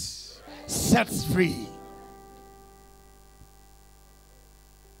 grace sets free.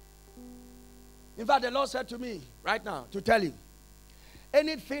 In fact, the Lord said to me right now to tell you,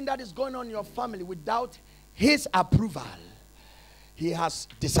 anything that is going on in your family without His approval, He has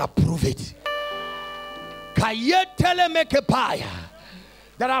disapproved it.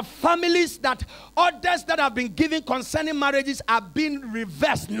 There are families that orders that have been given concerning marriages are being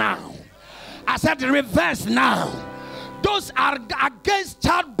reversed now. I said reversed now. Those are against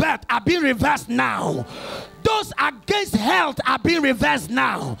childbirth are being reversed now. Those against health are being reversed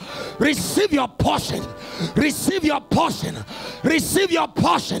now. Receive your portion. Receive your portion. Receive your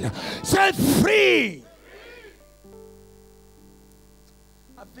portion. Say free.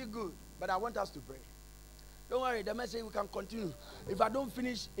 I feel good, but I want us to pray. Don't worry, the message we can continue. If I don't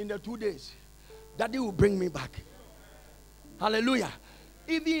finish in the 2 days, Daddy will bring me back. Hallelujah.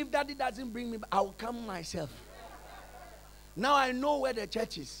 Even if Daddy doesn't bring me back, I will come myself. Now I know where the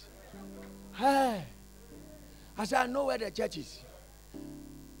church is. Hey. I said, I know where the church is.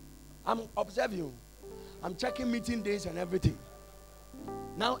 I'm observing you. I'm checking meeting days and everything.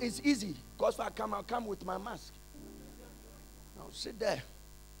 Now it's easy. Because if I'll come with my mask. I'll sit there.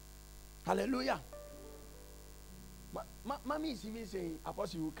 Hallelujah. Mommy is even saying,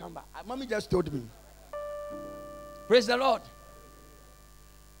 Apostle, you will come back. Mommy just told me. Praise the Lord.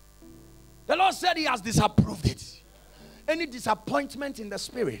 The Lord said He has disapproved it. Any disappointment in the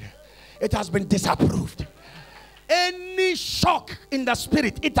spirit, it has been disapproved. Any shock in the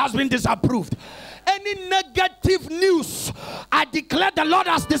spirit, it has been disapproved. Any negative news, I declare the Lord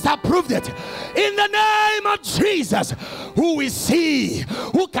has disapproved it. In the name of Jesus, who is He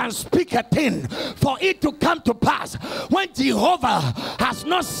who can speak a thing for it to come to pass when Jehovah has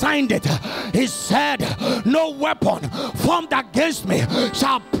not signed it? He said, no weapon formed against me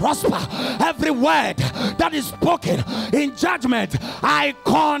shall prosper. Every word that is spoken in judgment, I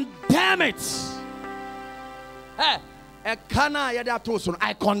condemn it. I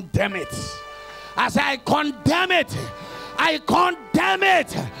condemn it. I say, I condemn it. I condemn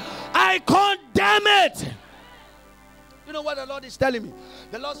it. I condemn it. You know what the Lord is telling me?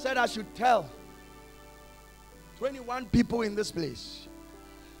 The Lord said I should tell 21 people in this place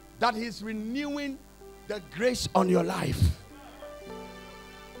that He's renewing the grace on your life.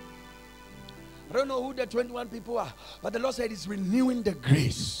 I don't know who the 21 people are, but the Lord said He's renewing the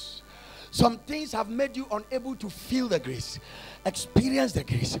grace. Some things have made you unable to feel the grace, experience the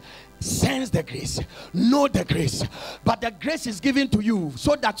grace, sense the grace, know the grace. But the grace is given to you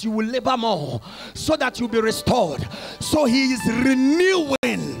so that you will labor more, so that you'll be restored. So He is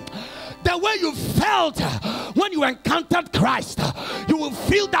renewing. The way you felt when you encountered Christ, you will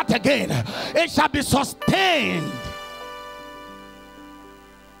feel that again. It shall be sustained.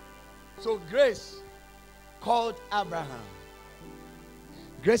 So grace called Abraham.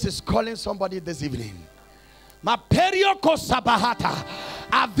 Grace is calling somebody this evening. You have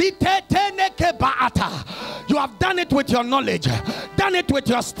done it with your knowledge, done it with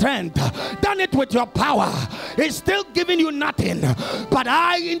your strength, done it with your power. It's still giving you nothing. But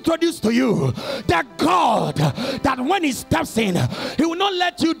I introduce to you the God that when He steps in, He will not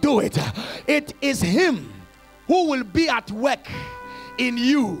let you do it. It is Him who will be at work in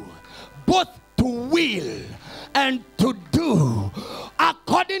you, both to will and to do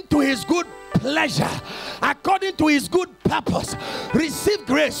according to His good pleasure, according to His good purpose. Receive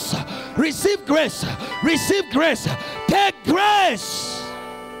grace, receive grace, receive grace, take grace.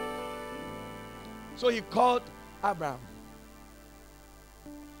 So He called Abraham.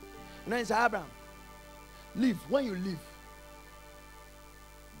 And then He said, Abraham, leave. When you leave,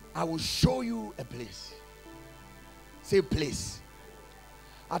 I will show you a place. Say place.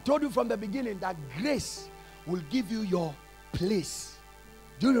 I told you from the beginning that grace will give you your place.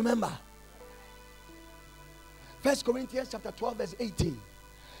 Do you remember? 1 Corinthians chapter 12 verse 18.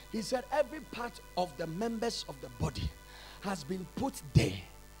 He said every part of the members of the body has been put there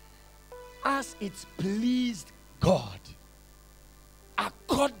as it pleased God,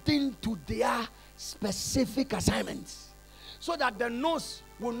 according to their specific assignments, so that the nose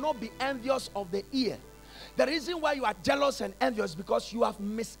will not be envious of the ear. The reason why you are jealous and envious is because you have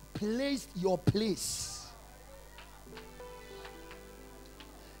misplaced your place.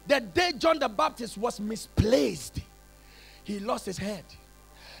 The day John the Baptist was misplaced, he lost his head.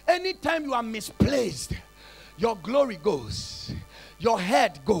 Anytime you are misplaced, your glory goes, your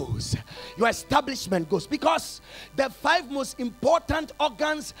head goes, your establishment goes. Because the 5 most important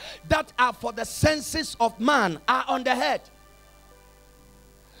organs that are for the senses of man are on the head.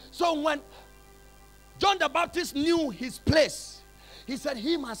 So when John the Baptist knew his place, he said,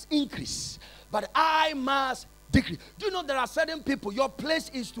 he must increase, but I must decrease. Do you know there are certain people, your place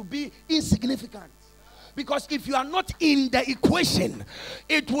is to be insignificant? Because if you are not in the equation,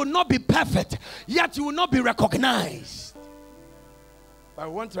 it will not be perfect, yet you will not be recognized. But I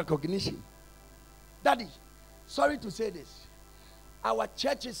want recognition. Daddy, sorry to say this, our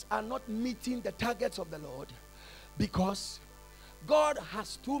churches are not meeting the targets of the Lord because God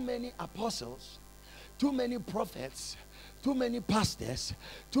has too many apostles, too many prophets, too many pastors,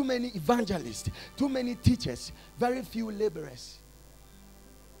 too many evangelists, too many teachers, very few laborers.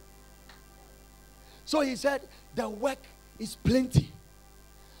 So he said, the work is plenty,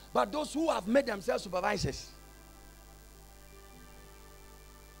 but those who have made themselves supervisors.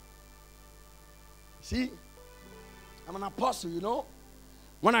 See, I'm an apostle, you know.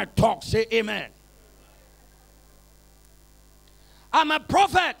 When I talk, say amen. I'm a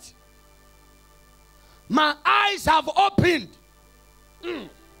prophet. My eyes have opened. Mami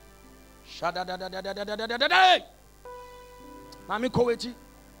kowechi.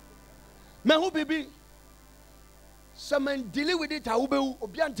 Me hu bibi. Someone deal with it.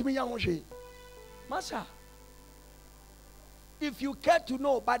 Masa. If you care to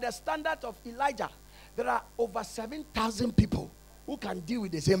know, by the standard of Elijah, there are over 7,000 people who can deal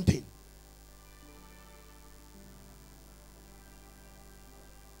with the same thing.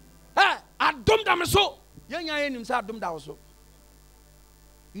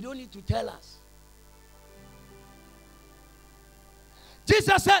 You don't need to tell us.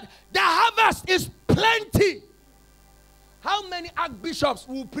 Jesus said, the harvest is plenty. How many archbishops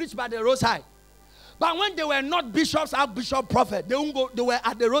will preach by the roadside? But when they were not bishops, archbishop, prophet, they were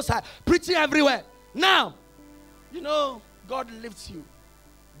at the roadside preaching everywhere. Now, you know, God lifts you.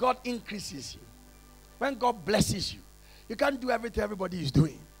 God increases you. When God blesses you, you can't do everything everybody is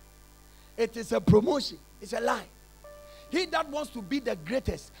doing. It is a promotion. It's a lie. He that wants to be the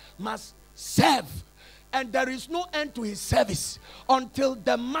greatest must serve. And there is no end to his service until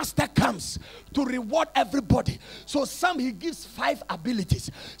the master comes to reward everybody. So some he gives 5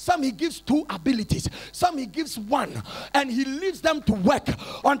 abilities. Some he gives 2 abilities. Some he gives 1. And he leaves them to work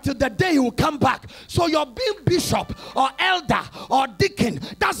until the day he will come back. So your being bishop or elder or deacon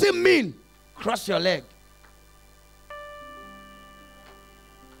doesn't mean cross your leg.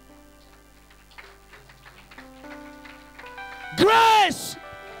 Grace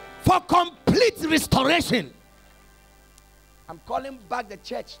for complete restoration. I'm calling back the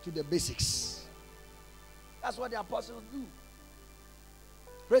church to the basics. That's what the apostles do.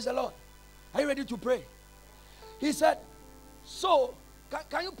 Praise the Lord. Are you ready to pray? He said, so,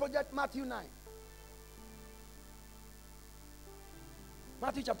 can you project Matthew 9?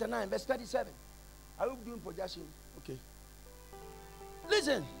 Matthew chapter 9, verse 37. Are you doing projection? Okay.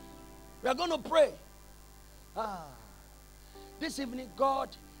 Listen, we are going to pray. This evening, God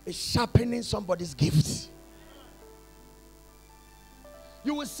is sharpening somebody's gifts.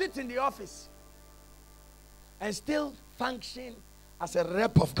 You will sit in the office and still function as a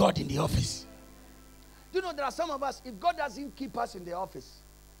rep of God in the office. You know, there are some of us, if God doesn't keep us in the office,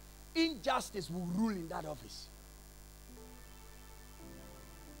 injustice will rule in that office.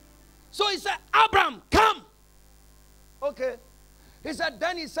 So he said, Abraham, come. Okay. He said,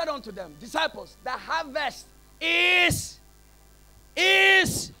 then he said unto them, disciples, the harvest is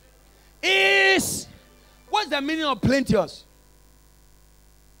what's the meaning of plenteous?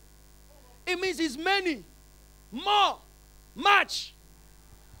 It means it's many, more, much.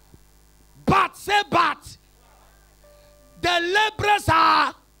 But, say but. The laborers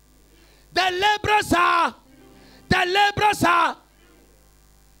are.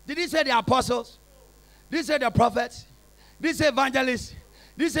 Did he say the apostles? Did he say the prophets? Did he say evangelists?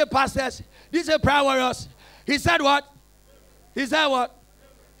 Did he say pastors? Did he say prayer warriors? He said what? He said what?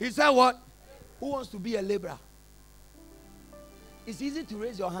 He said what? Who wants to be a laborer? It's easy to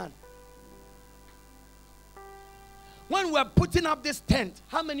raise your hand. When we're putting up this tent,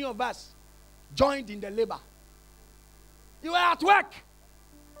 how many of us joined in the labor? You were at work.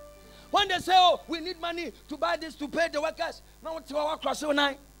 When they say, oh, we need money to buy this, to pay the workers. Now, what's our cross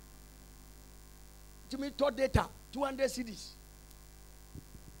overnight? Jimmy told data, 200 cedis.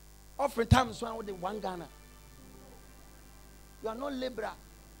 Offering times one with the 1 Ghana. You are not laborer.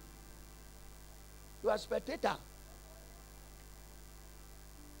 You are spectator.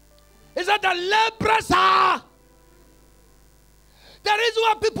 He said the laborers are. The reason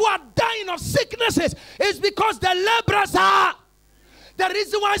why people are dying of sicknesses is because the laborers are. The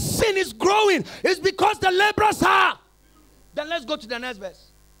reason why sin is growing is because the laborers are. Then let's go to the next verse.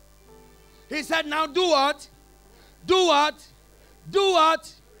 He said, now do what? Do what? Do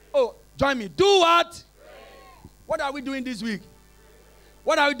what? Oh, join me. Do what? What are we doing this week?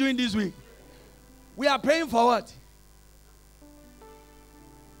 What are we doing this week? We are praying for what?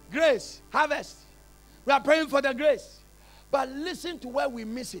 Grace, harvest. We are praying for the grace. But listen to where we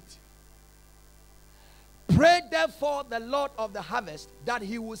miss it. Pray therefore the Lord of the harvest that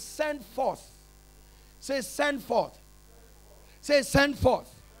he will send forth. Say send forth. Say send forth.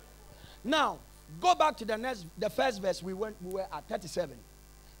 Now, go back to the first verse. We were at 37.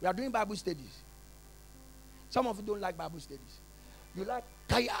 We are doing Bible studies. Some of you don't like Bible studies. You like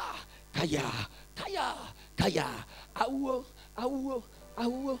kaya, kaya, kaya, kaya. Awuo, awuo,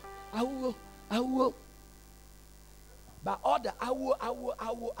 awuo, awuo, awuo. But all the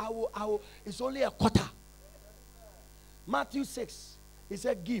awo, it's only a quarter. Matthew 6, he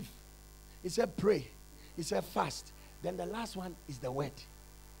said give. He said pray. He said fast. Then the last one is the word.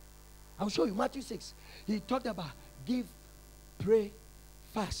 I'll show you Matthew 6. He talked about give, pray,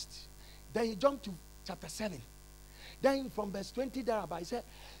 fast. Then he jumped to chapter 7. Then from verse 20 thereabout, he said,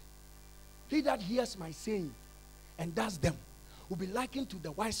 he that hears my saying and does them will be likened to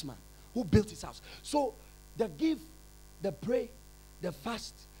the wise man who built his house. So the give, the pray, the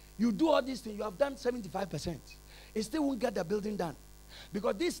fast, you do all these things, you have done 75%. It still won't get the building done.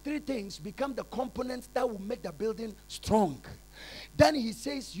 Because these three things become the components that will make the building strong. Then he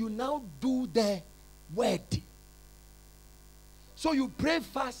says, you now do the word. So you pray,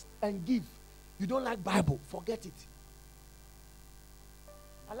 fast, and give. You don't like Bible, forget it.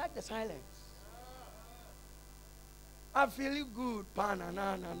 I like the silence. I feel good. I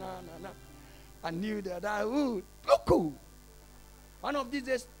knew that I would. Look. One of these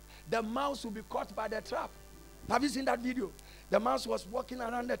days, the mouse will be caught by the trap. Have you seen that video? The mouse was walking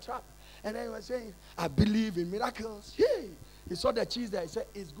around the trap. And then he was saying, I believe in miracles. Hey. He saw the cheese there. He said,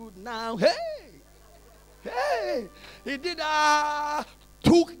 it's good now. Hey. Hey. He did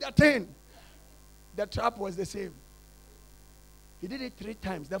took the thing. The trap was the same. He did it 3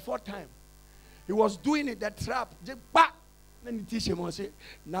 times. The 4th time, he was doing it, the trap. Just, bah! Then he teach him and say,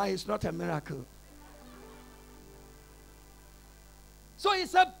 now it's not a miracle. So he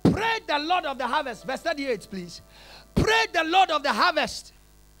said, pray the Lord of the harvest. Verse 38, please. Pray the Lord of the harvest.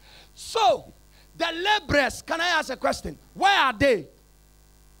 So, the laborers, can I ask a question? Where are they?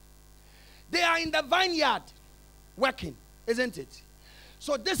 They are in the vineyard working, isn't it?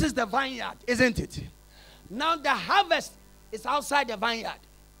 So this is the vineyard, isn't it? Now the harvest is outside the vineyard.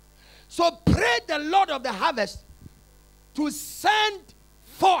 So pray the Lord of the harvest to send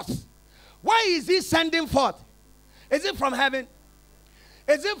forth. Why is he sending forth? Is it from heaven?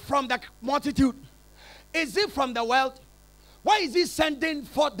 Is it from the multitude? Is it from the world? Why is he sending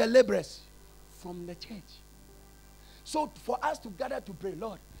forth the laborers? From the church. So for us to gather to pray,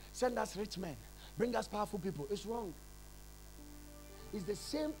 Lord, send us rich men, bring us powerful people. It's wrong. It's the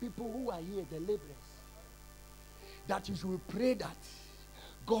same people who are here, the laborers, that you should pray that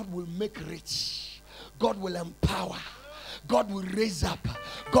God will make rich, God will empower, God will raise up,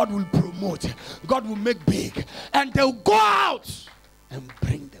 God will promote, God will make big, and they'll go out and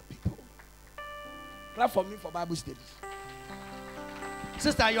bring the people. Clap for me for Bible studies.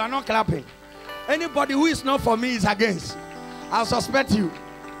 Sister, you are not clapping. Anybody who is not for me is against. I'll suspect you.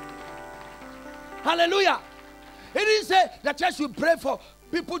 Hallelujah. He didn't say the church should pray for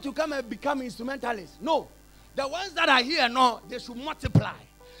people to come and become instrumentalists. No. The ones that are here, no, they should multiply.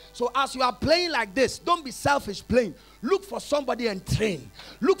 So as you are playing like this, don't be selfish playing. Look for somebody and train.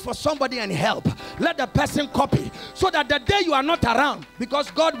 Look for somebody and help. Let the person copy. So that the day you are not around, because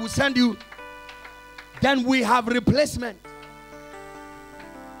God will send you, then we have replacement.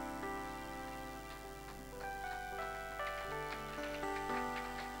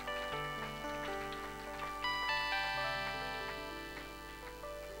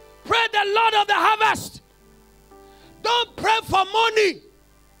 Pray the Lord of the harvest. Don't pray for money.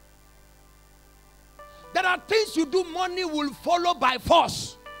 There are things you do, money will follow by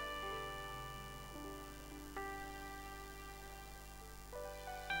force.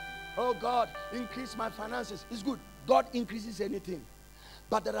 Oh God, increase my finances. It's good. God increases anything.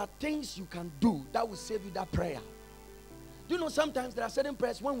 But there are things you can do that will save you that prayer. Do you know sometimes there are certain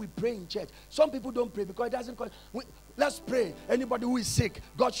prayers when we pray in church, some people don't pray because it doesn't cause. Let's pray. Anybody who is sick,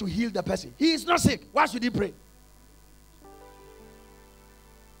 God should heal the person. He is not sick. Why should he pray?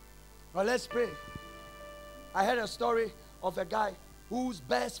 Well, let's pray. I heard a story of a guy whose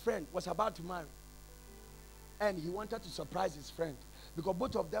best friend was about to marry. And he wanted to surprise his friend because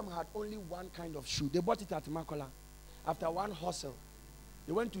both of them had only one kind of shoe. They bought it at Makola. After one hustle,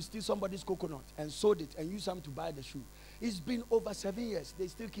 they went to steal somebody's coconut and sold it and used some to buy the shoe. It's been over 7 years. They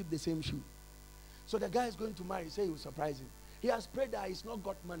still keep the same shoe. So the guy is going to marry. Say he will surprise him. He has prayed that he's not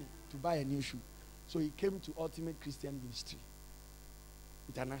got money to buy a new shoe. So he came to Ultimate Christian Ministry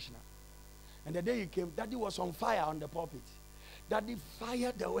International. And the day he came, Daddy was on fire on the pulpit. Daddy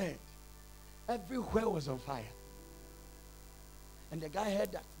fired the word. Everywhere was on fire. And the guy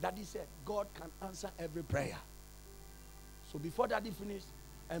heard that. Daddy said, God can answer every prayer. So before Daddy finished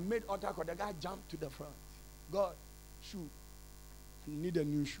and made altar call, the guy jumped to the front. God, shoe. I need a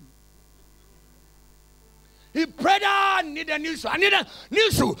new shoe. He prayed, I need a new shoe. I need a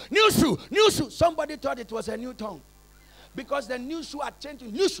new shoe, new shoe, new shoe. Somebody thought it was a new tongue. Because the new shoe had changed to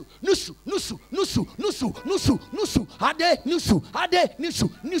new shoe, new shoe, new shoe, new shoe, new shoe, new shoe, new shoe. Are they new shoe? Are they new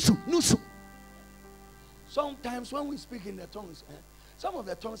shoe, new shoe, new shoe? Sometimes when we speak in the tongues, some of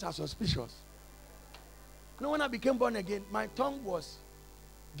the tongues are suspicious. You know, when I became born again, my tongue was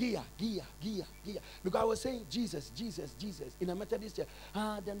Gia. Because I was saying Jesus, Jesus, Jesus in a Methodist church.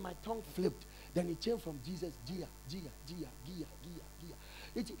 Then my tongue flipped. Then it changed from Jesus, Gia.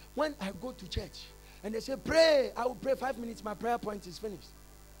 When I go to church and they say, pray, I will pray 5 minutes, my prayer point is finished.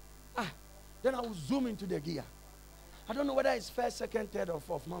 Then I will zoom into the Gia. I don't know whether it's first, second, third, or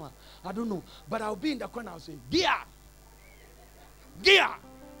fourth, Mama. I don't know. But I'll be in the corner, I'll say, Gia.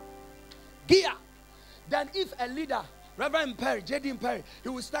 Then if a leader, Reverend Perry, J.D. Perry, he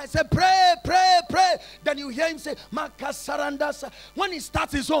will start say, pray, pray, pray. Then you hear him say, Makasarandasa. When he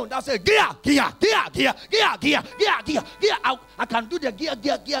starts his own, that's a Gia. I can do the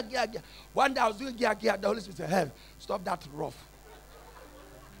Gia. One day I was doing Gia. The Holy Spirit said, hey, stop that rough.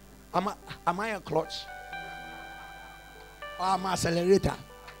 Am I a clutch? Or am I an accelerator?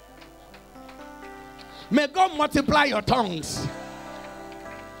 May God multiply your tongues.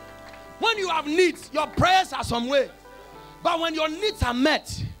 When you have needs, your prayers are some way. But when your needs are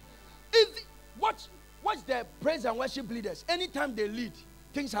met, watch the praise and worship leaders. Anytime they lead,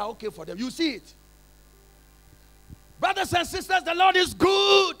 things are okay for them. You see it. Brothers and sisters, the Lord is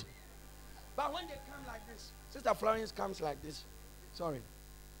good. But when they come like this, Sister Florence comes like this. Sorry.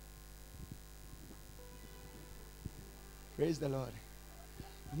 Praise the Lord.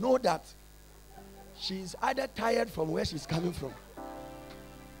 Know that she's either tired from where she's coming from,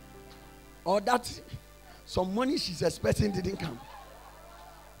 or that some money she's expecting didn't come.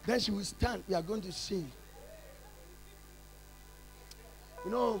 Then she will stand. We are going to sing.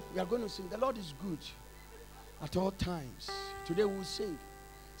 You know, we are going to sing. The Lord is good at all times. Today we will sing.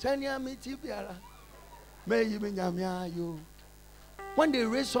 When they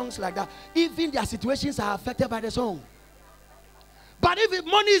raise songs like that, even their situations are affected by the song. But if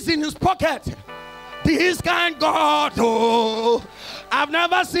money is in his pocket, this kind God, oh, I've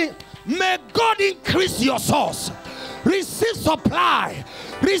never seen. May God increase your source. Receive supply.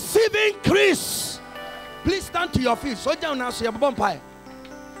 Receive increase. Please stand to your feet.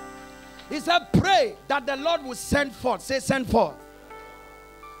 He said, pray that the Lord will send forth. Say, send forth.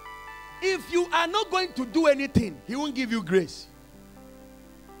 If you are not going to do anything, he won't give you grace.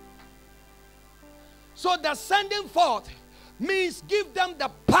 So the sending forth means give them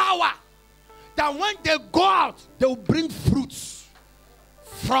the power that when they go out, they will bring fruits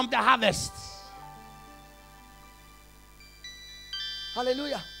from the harvest.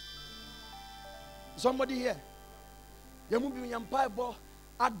 Hallelujah. Somebody here.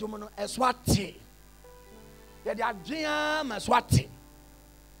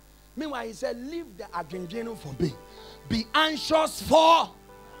 Meanwhile, he said, leave the adrenaline for me. Be anxious for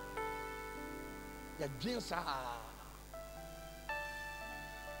the dreams.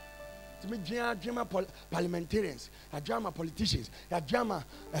 Drama parliamentarians, drama politicians, drama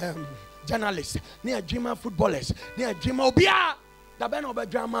journalists, drama footballers, drama obia.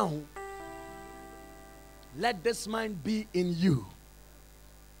 Let this mind be in you,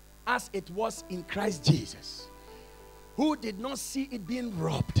 as it was in Christ Jesus, who did not see it being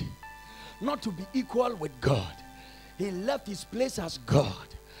robbed, not to be equal with God. He left his place as God,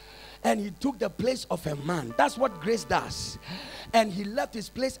 and he took the place of a man. That's what grace does. And he left his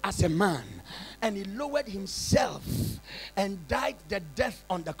place as a man, and he lowered himself and died the death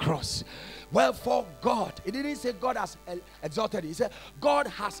on the cross. Wherefore God, it didn't say God has exalted him. He said God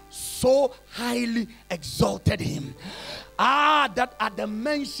has so highly exalted him. That at the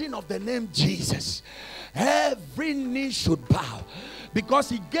mention of the name Jesus, every knee should bow, because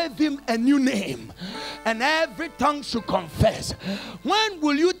he gave him a new name, and every tongue should confess. When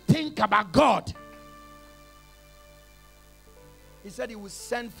will you think about God? He said he will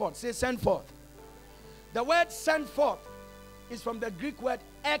send forth. Say send forth. The word send forth is from the Greek word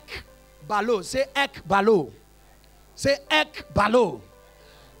ekbalo. Say ekbalo. Say ekbalo.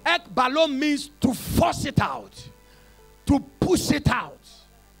 Ekbalo means to force it out, to push it out.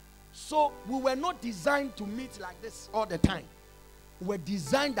 So we were not designed to meet like this all the time. We were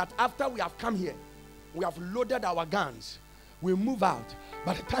designed that after we have come here, we have loaded our guns, we move out.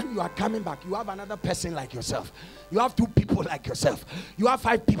 By the time you are coming back, you have another person like yourself. You have 2 people like yourself. You have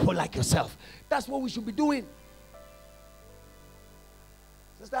 5 people like yourself. That's what we should be doing.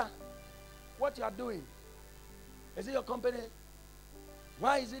 Sister, what you are doing, is it your company?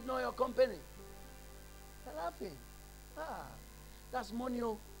 Why is it not your company? They're laughing. That's money.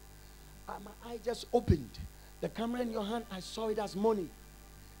 My eye just opened. The camera in your hand, I saw it as money.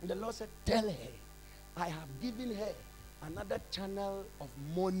 And the Lord said, tell her, I have given her another channel of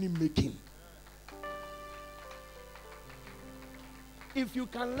money making. If you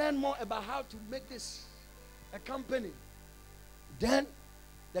can learn more about how to make this a company, then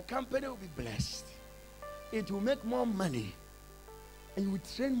the company will be blessed. It will make more money. And you will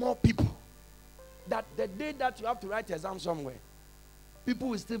train more people. That the day that you have to write exam somewhere, people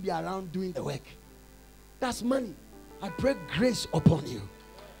will still be around doing the work. That's money. I pray grace upon you,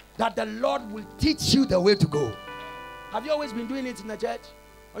 that the Lord will teach you the way to go. Have you always been doing it in the church?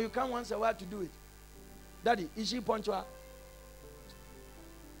 Or you come once a while to do it? Daddy, is she punctual?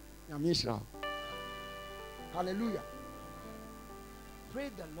 Amissah. Hallelujah.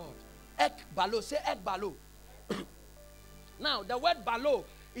 Praise the Lord. Ekbalo. Say ekbalo. Now, the word balo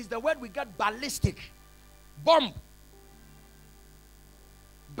is the word we get ballistic. Bomb.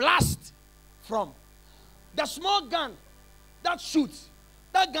 Blast from. The small gun that shoots.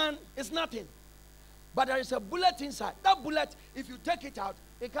 That gun is nothing. But there is a bullet inside. That bullet, if you take it out,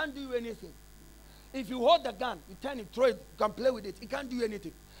 it can't do anything. If you hold the gun, you turn it, throw it, you can play with it. It can't do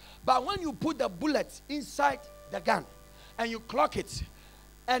anything. But when you put the bullet inside the gun and you clock it,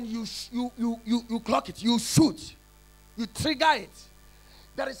 and you clock it, you shoot, you trigger it,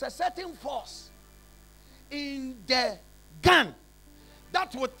 there is a certain force in the gun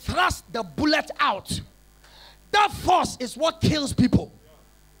that will thrust the bullet out. That force is what kills people.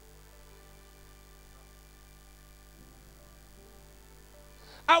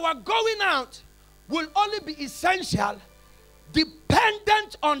 Our going out will only be essential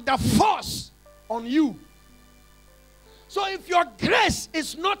dependent on the force on you. So if your grace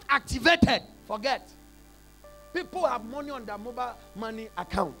is not activated, forget. People have money on their mobile money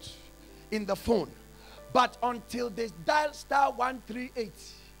account in the phone. But until they dial star 138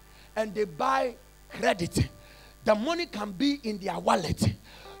 and they buy credit, the money can be in their wallet.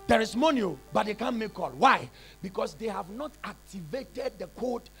 There is money, but they can't make call. Why? Because they have not activated the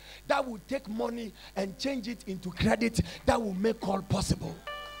code that will take money and change it into credit that will make call possible.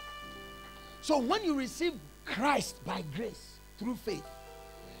 So when you receive Christ by grace through faith,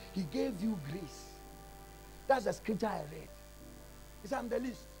 He gave you grace. That's the scripture I read. He said, I'm the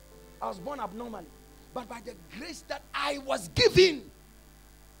least. I was born abnormally. But by the grace that I was given,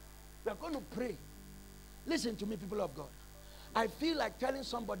 we are going to pray. Listen to me, people of God. I feel like telling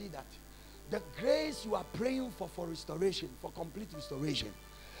somebody that the grace you are praying for restoration, for complete restoration,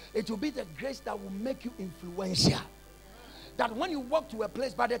 it will be the grace that will make you influential. That when you walk to a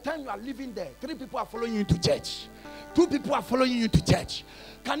place, by the time you are living there, 3 people are following you to church. 2 people are following you to church.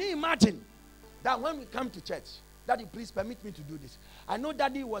 Can you imagine that when we come to church, Daddy, please permit me to do this. I know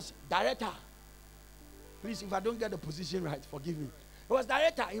Daddy was director. Please, if I don't get the position right, forgive me. He was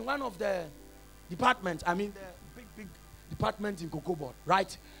director in one of the departments. I mean, the big department in Cocoa Board,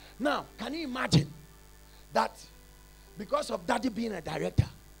 right? Now, can you imagine that because of Daddy being a director,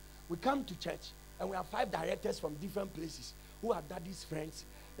 we come to church and we have 5 directors from different places who are Daddy's friends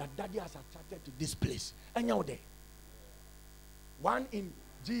that Daddy has attracted to this place. And now there, 1 in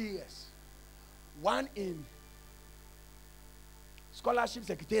GES, 1 in Scholarship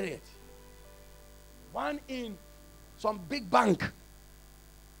Secretariat, 1 in some big bank.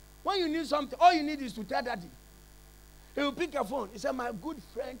 When you need something, all you need is to tell Daddy. He will pick your phone. He said, my good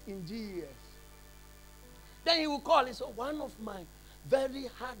friend in GES. Then he will call. He said, one of my very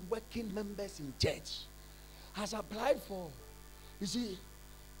hard-working members in church has applied for, you see,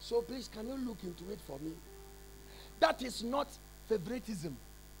 so please, can you look into it for me? That is not favoritism.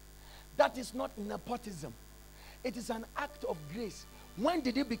 That is not nepotism. It is an act of grace. When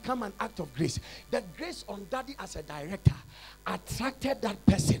did it become an act of grace? The grace on Daddy as a director attracted that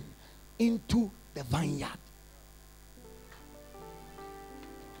person into the vineyard.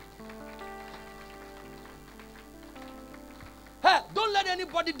 Hey, don't let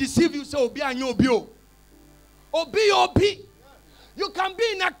anybody deceive you. Say, Obi and you, Obi. Obi, Obi. You can be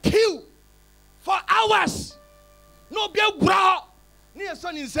in a queue for hours. No be a bra. Near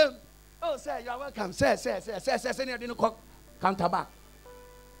son in some. Oh, sir, you are welcome. Sir, you didn't counter back.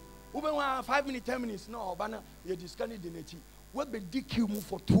 Even 5 minutes, 10 minutes. No, Obana, you're discounting the nature. What be DQ move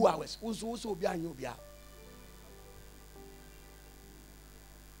for 2 hours? Also be a new beer.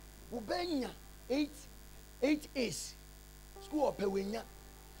 Ubenya 8 A's. School of Pewenya.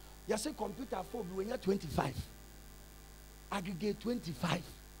 You say computer 4 Bewenya 25. Aggregate 25.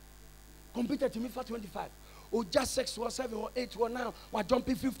 Computer to me for 25. Or just 6 or 7 or 8 or now. We're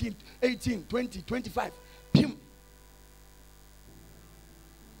jumping 15, 18, 20, 25. Pim.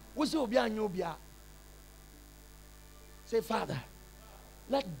 What's your Bia? Say, Father,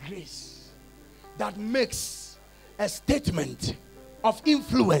 let grace that makes a statement of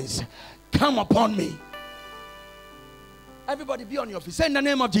influence come upon me. Everybody be on your feet. Say in the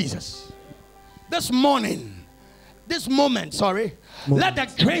name of Jesus. This moment, let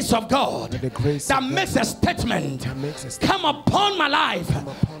the grace of God that makes a statement come upon my life.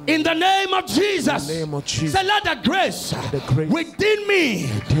 In the name of Jesus. Say, let the grace within me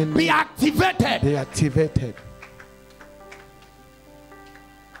be activated.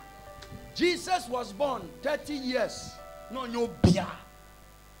 Jesus was born 30 years. No beer.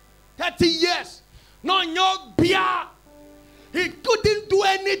 30 years. No beer. He couldn't do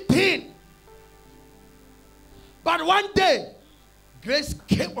anything. But one day, grace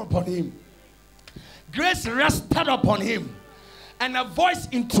came upon him. Grace rested upon him. And a voice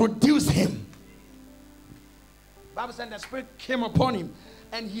introduced him. The Bible said the Spirit came upon him.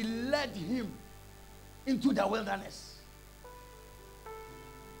 And he led him into the wilderness.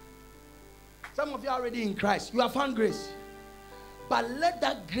 Some of you are already in Christ. You have found grace. But let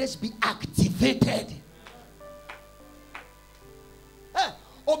that grace be activated.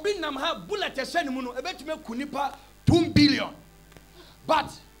 Obinam have bullet a senimuno about to make kunipa 2 billion.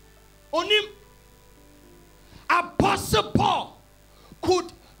 But on him, Apostle Paul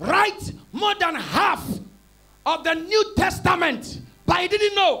could write more than half of the New Testament, but he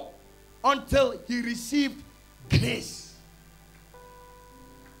didn't know until he received grace.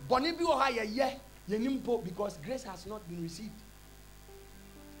 Because grace has not been received.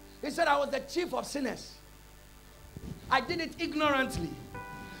 He said, I was the chief of sinners. I did it ignorantly.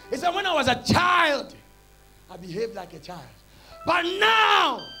 He said, when I was a child, I behaved like a child. But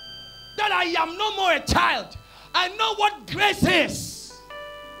now that I am no more a child, I know what grace is.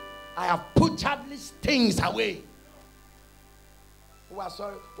 I have put childish things away.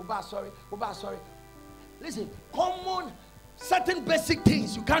 Sorry. Listen, common, certain basic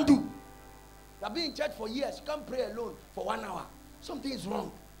things you can't do. You have been in church for years. You can't pray alone for 1 hour. Something is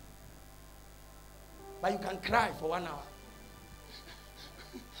wrong. But you can cry for 1 hour.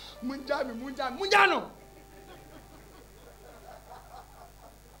 Munjano.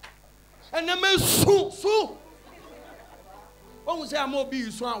 And then me su. When we say I'm more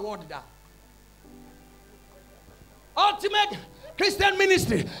be so award that. Ultimate Christian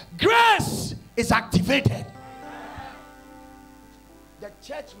ministry. Grace is activated. The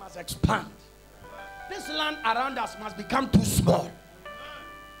church must expand. This land around us must become too small.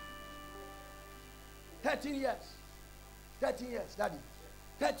 13 years. 13 years, Daddy.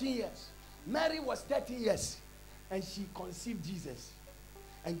 13 years. Mary was 13 years. And she conceived Jesus.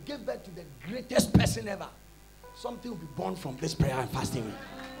 And gave birth to the greatest person ever. Something will be born from this prayer and fasting week.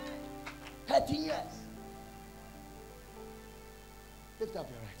 13 years. Lift up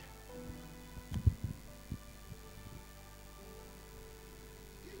your right hand.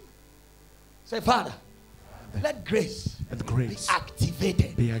 Say, Father, let grace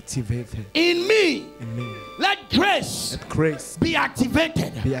be activated. In me. Let grace be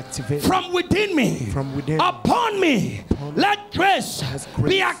activated. From within me. Upon me. Let grace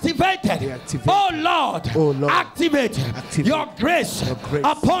be activated. Oh Lord, activate your grace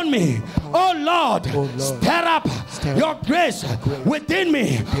upon me. Oh Lord, stir up your grace within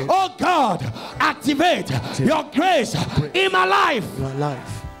me. Oh God, activate your grace in my life.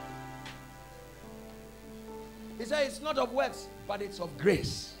 He said it's not of works, but it's of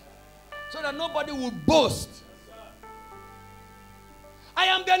grace. So that nobody will boast. I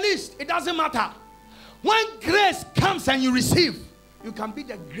am the least. It doesn't matter. When grace comes and you receive, you can be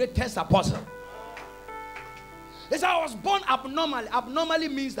the greatest apostle. He said I was born abnormally. Abnormally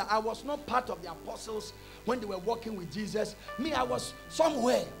means that I was not part of the apostles when they were walking with Jesus. Me, I was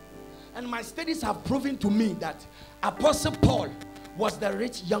somewhere. And my studies have proven to me that Apostle Paul was the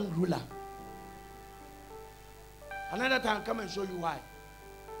rich young ruler. Another time, come and show you why.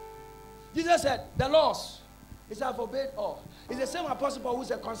 Jesus said, the laws, he said, I forbade all. It's the same Apostle Paul who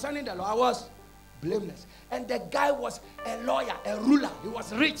said, concerning the law, I was Blameless. And the guy was a lawyer, a ruler. He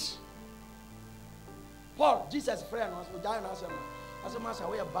was rich. Paul, Jesus' friend, was a bad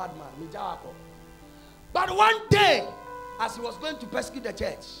man. But one day, as he was going to persecute the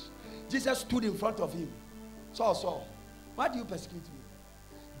church, Jesus stood in front of him. Saul, why do you persecute me?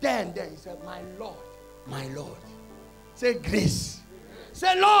 Then he said, my Lord. Say grace.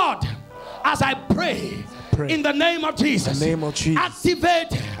 Say, Lord, as I pray. In the name of Jesus, activate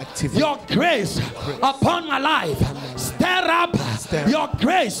your grace upon my life. Stir up your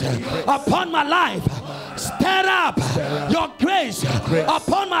grace upon my life. Stir up your grace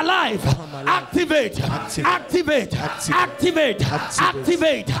upon my life. Activate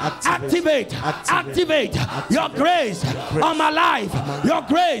your grace on my life. Your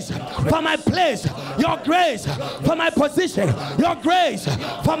grace for my place. Your grace for my position. Your grace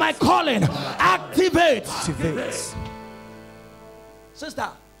for my calling. Activate. Sister,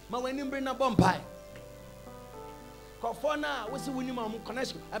 my wedding bring a bumpy. Kofona, what's the winning mom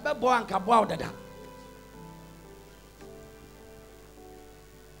connection? I bet boy and cabal dada.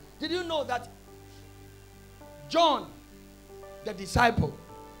 Did you know that John, the disciple,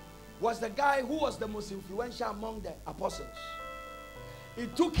 was the guy who was the most influential among the apostles?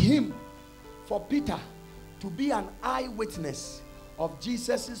 It took him for Peter to be an eyewitness of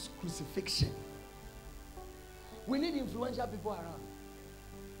Jesus' crucifixion. We need influential people around.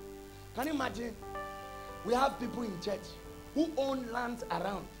 Can you imagine? We have people in church who own lands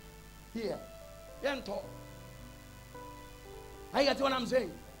around here. I get what I'm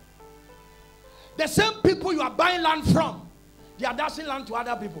saying? The same people you are buying land from, they are dashing land to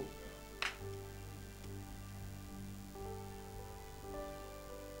other people.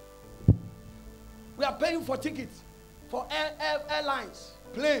 We are paying for tickets for airlines,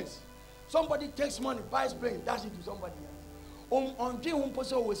 planes. Somebody takes money, buys plane, dash it to somebody else.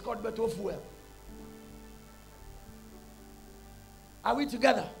 Are we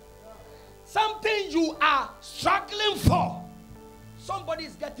together? Something you are struggling for, somebody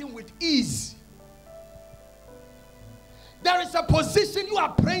is getting with ease. There is a position you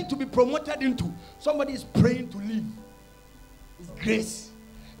are praying to be promoted into. Somebody is praying to leave. It's grace.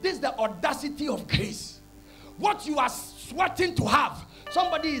 This is the audacity of grace. What you are sweating to have,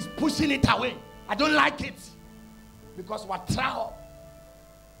 somebody is pushing it away. I don't like it. Because what trial?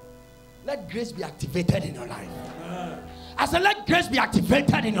 Let grace be activated in your life. I said, let grace be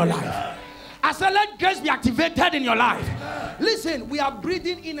activated in your life. I said, let grace be activated in your life. Listen, we are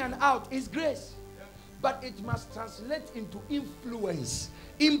breathing in and out. It's grace. But it must translate into influence,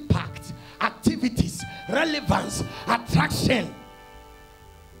 impact, activities, relevance, attraction.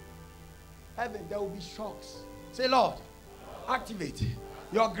 Heaven, there will be shocks. Say, Lord, activate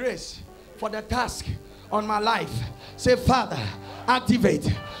your grace for the task on my life. Say, Father,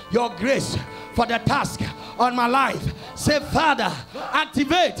 activate your grace for the task on my life. Say, Father,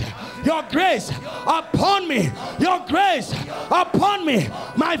 activate your grace upon me. Your grace upon me.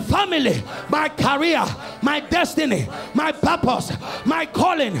 My family, my career, my destiny, my purpose, my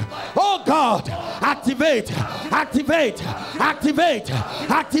calling. Oh God, activate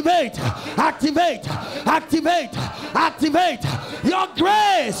your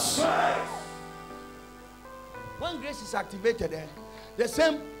grace. When grace is activated, the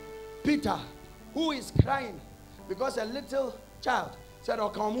same Peter who is crying because a little child said, "Oh,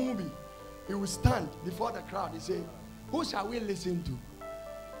 come, he will stand before the crowd." He said, "Who shall we listen to?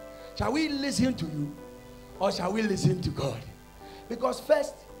 Shall we listen to you, or shall we listen to God?" Because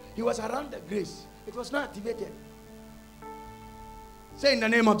first he was around the grace, it was not activated. Say, in the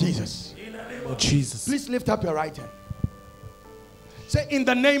name of Jesus. In the name of Jesus. Please lift up your right hand. Say, in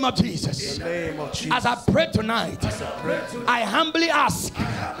the name of Jesus. In the name of Jesus. As I pray tonight, I humbly ask,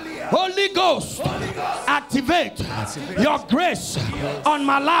 Holy Ghost, activate your grace on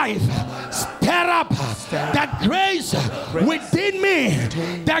my life. Stir up that grace within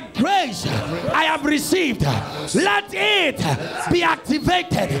me. That grace I have received. Let it be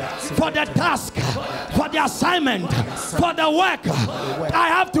activated for the task, for the assignment, for the work I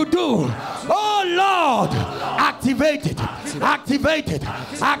have to do. Oh Lord, activate it. Activate it.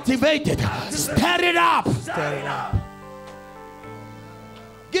 Activate it. Stir it up. Stir it up.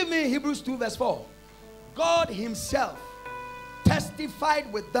 Give me Hebrews 2 verse 4. God himself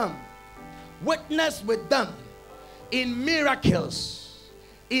testified with them, witnessed with them in miracles,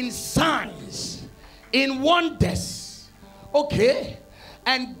 in signs, in wonders, okay,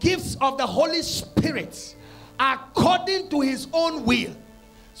 and gifts of the Holy Spirit according to his own will.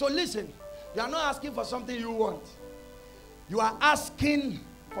 So listen, you are not asking for something you want. You are asking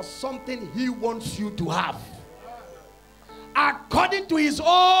for something he wants you to have. According to his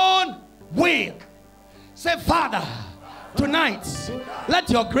own will. Say, Father, tonight, let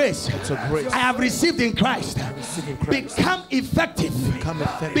your grace I have received in Christ become effective,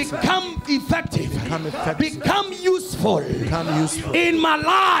 become useful in my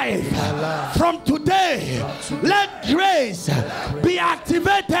life. From today, let grace be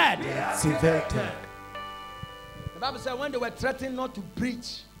activated. The Bible said when they were threatening not to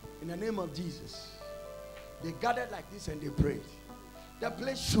preach in the name of Jesus, they gathered like this and they prayed. The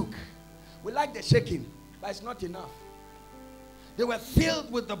place shook. We like the shaking, but it's not enough. They were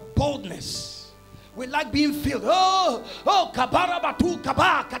filled with the boldness. We like being filled. Kabara batu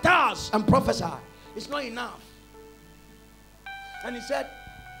kaba katas and prophesy. It's not enough. And he said,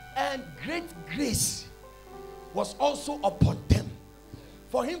 and great grace was also upon them.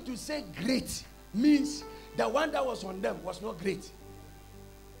 For him to say great means the one that was on them was not great.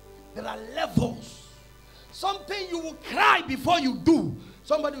 There are levels. Something you will cry before you do.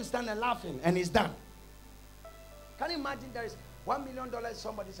 Somebody will stand and laughing and it's done. Can you imagine there is $1 million in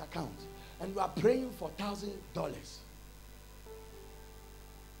somebody's account and you are praying for $1,000?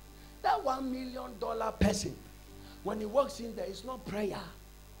 That $1 million person, when he walks in there, it's not prayer.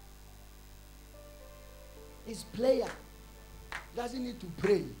 It's player. He doesn't need to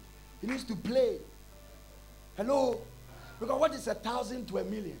pray. He needs to play. Hello? Because what is 1,000 to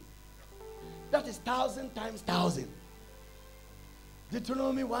 1,000,000? That is 1,000 times 1,000.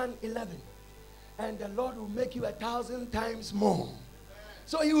 Deuteronomy 1:11. And the Lord will make you 1,000 times more.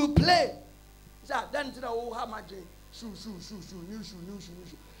 So he will play. Then to the whole how much shoe, new shoe.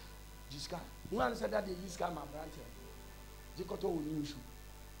 Jiska. One said that the Jiska my branch. Jikoto new shoe.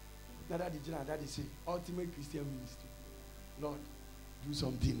 That the say ultimate Christian ministry. Lord, do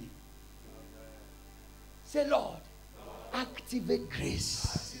something. Say, Lord, activate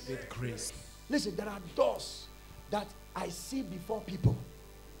grace. Activate grace. Listen, there are doors that I see before people.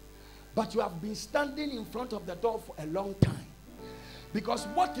 But you have been standing in front of the door for a long time. Because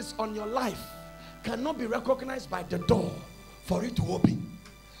what is on your life cannot be recognized by the door for it to open.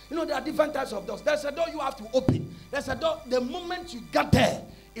 You know, there are different types of doors. There's a door you have to open. There's a door, the moment you get there,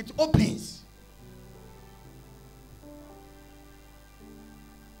 it opens.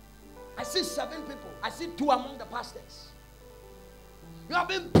 I see 7 people. I see 2 among the pastors. You have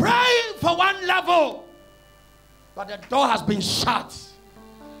been praying for one level, but the door has been shut.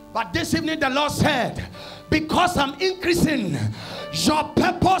 But this evening the Lord said, because I'm increasing your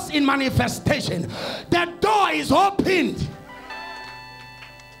purpose in manifestation, the door is opened.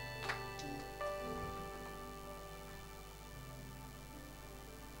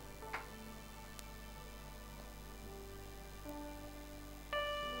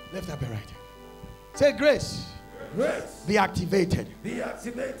 Lift up your right hand. Say, grace. Grace. Be activated. Be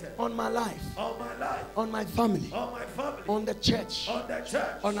activated. On my life. On my life. On my family. On my family. On the church. On the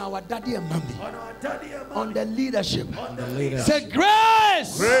church. On our daddy and mommy. On our daddy and mommy. On the leadership. On the leadership. Say,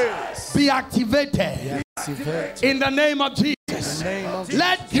 grace. Grace. Be activated. In the name of Jesus.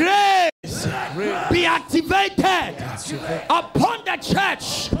 Let grace be activated upon the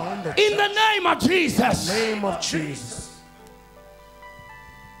church. In the name of Jesus. Name of Jesus.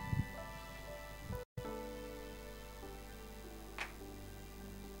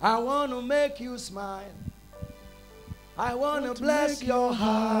 I want to make you smile. I want to bless your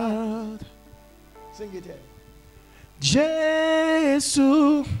heart. Sing it here. Jesus,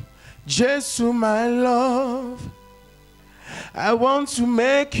 my love. I want to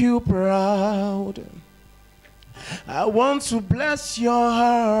make you proud. I want to bless your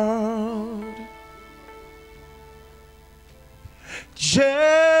heart.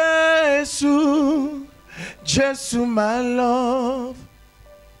 Jesus, my love.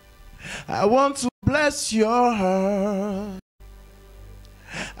 I want to bless your heart.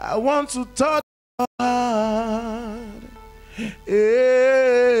 I want to touch your heart.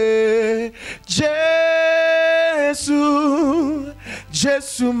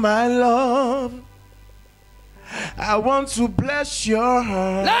 Jesus, my love. I want to bless your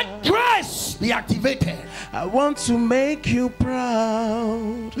heart. Let grace be activated. I want to make you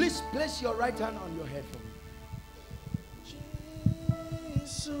proud. Please place your right hand on your head for me.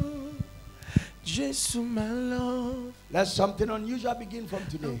 Jesus, my love. Let something unusual begin from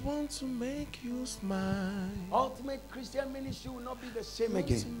today. I want to make you smile. Ultimate Christian ministry will not be the same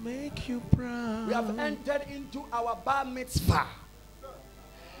again. To make you proud. We have entered into our bar mitzvah.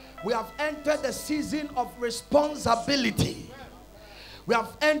 We have entered the season of responsibility. We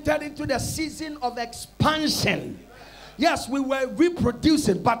have entered into the season of expansion. Yes, we were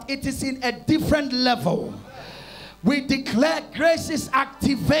reproducing, but it is in a different level. We declare grace is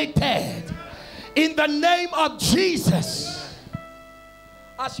activated in the name of Jesus.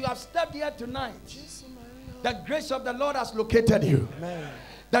 As you have stepped here tonight, The grace of the Lord has located you. Amen.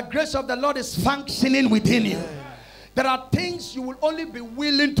 The grace of the Lord is functioning within you. There are things you will only be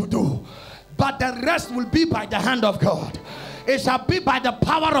willing to do, but the rest will be by the hand of God. It shall be by the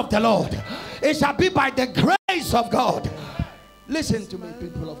power of the Lord. It shall be by the grace of God. Listen to me,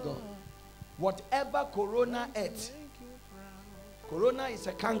 people of God. Whatever Corona ate, Corona is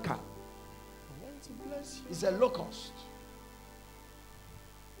a canker. It's a locust.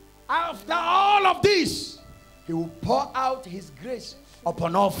 After all of this, he will pour out his grace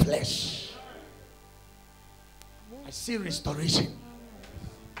upon all flesh. I see restoration.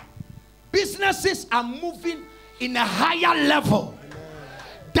 Businesses are moving in a higher level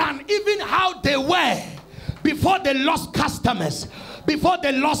than even how they were before they lost customers, before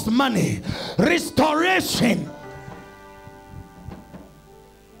they lost money. Restoration.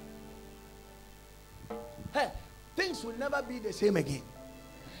 Hey, things will never be the same again.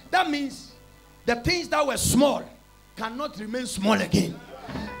 That means the things that were small cannot remain small again.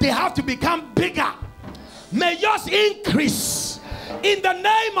 They have to become bigger. May yours increase in the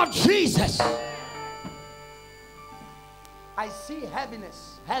name of Jesus. I see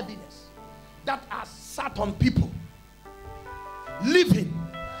heaviness that has sat on people, living,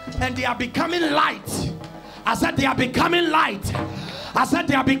 and they are becoming light. I said they are becoming light. I said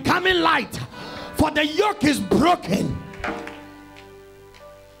they are becoming light, for the yoke is broken.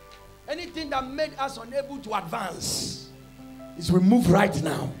 Anything that made us unable to advance is removed right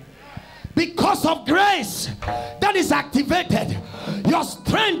now. Because of grace that is activated, your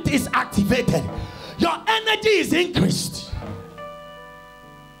strength is activated, your energy is increased.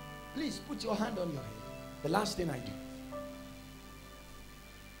 Please put your hand on your head. The last thing I do.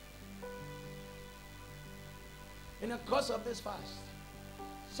 In the course of this fast,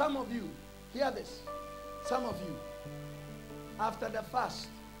 some of you, hear this, some of you, after the fast,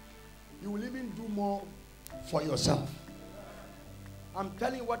 you will even do more for yourself. I'm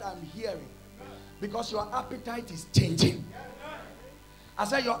telling you what I'm hearing, because your appetite is changing. I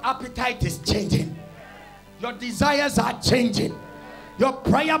said your appetite is changing. Your desires are changing. Your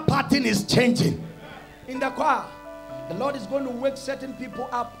prayer pattern is changing. In the choir, the Lord is going to wake certain people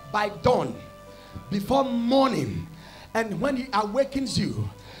up by dawn, before morning. And when he awakens you,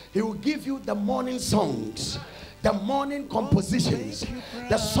 he will give you the morning songs, the morning compositions,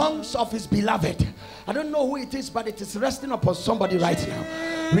 the songs of his beloved. I don't know who it is, but it is resting upon somebody right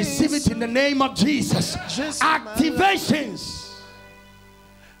now. Receive it in the name of Jesus. Activations.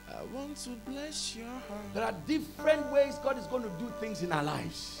 I want to bless your heart. There are different ways God is going to do things in our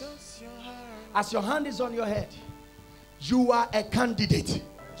lives. As your hand is on your head, you are a candidate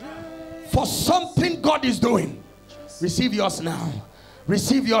for something God is doing. Receive yours now.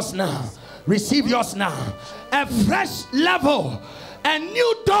 Receive yours now. Receive yours now. A fresh level, a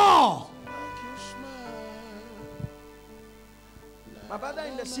new door. My brother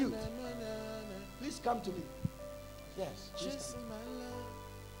in the suit, please come to me. Yes, please come.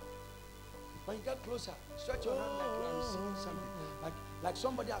 When you get closer, stretch your hand like you are receiving something, like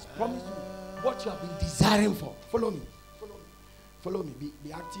somebody has promised you what you have been desiring for. Follow me. Follow me. Follow me.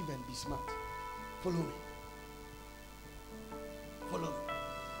 Be active and be smart. Follow me. Follow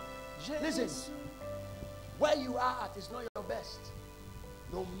me. Listen, where you are at is not your best,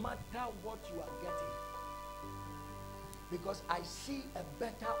 no matter what you are getting, because I see a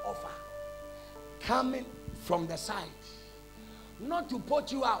better offer coming from the side, not to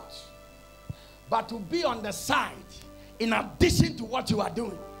put you out, but to be on the side in addition to what you are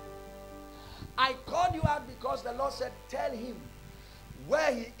doing. I called you out because the Lord said, tell him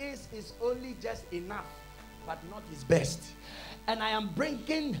where he is only just enough, but not his best. And I am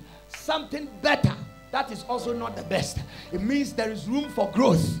bringing something better that is also not the best. It means there is room for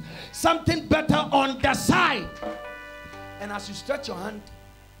growth. Something better on the side. And as you stretch your hand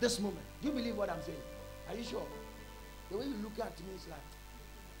this moment, do you believe what I'm saying? Are you sure? The way you look at me is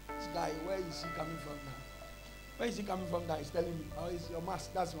like, this guy, where is he coming from now? Where is he coming from now? He's telling me, oh, it's your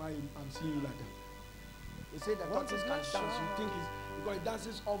mask. That's why I'm seeing you like that. They say that tortoise can dance. You think it's because it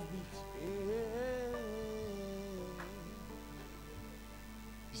dances offbeat.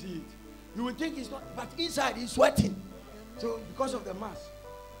 You see it? You would think it's not, but inside he's sweating. So because of the mask,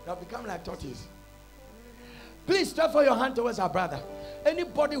 they'll become like tortoise. Please stretch for your hand towards our brother.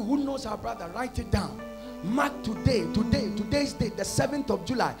 Anybody who knows our brother, write it down. Mark today's date, the 7th of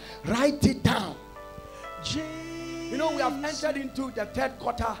July. Write it down. You know, we have entered into the third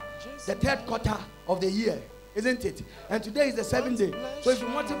quarter of the year, isn't it? And today is the 7th day. So if you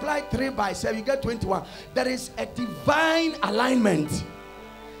multiply 3 by 7, you get 21. There is a divine alignment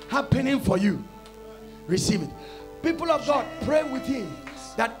happening for you. Receive it. People of God, pray with him.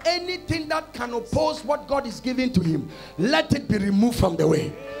 that anything that can oppose what God is giving to him, let it be removed from the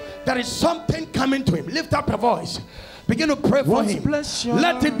way. There is something coming to him. Lift up your voice. Begin to pray for him.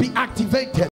 Let it be activated.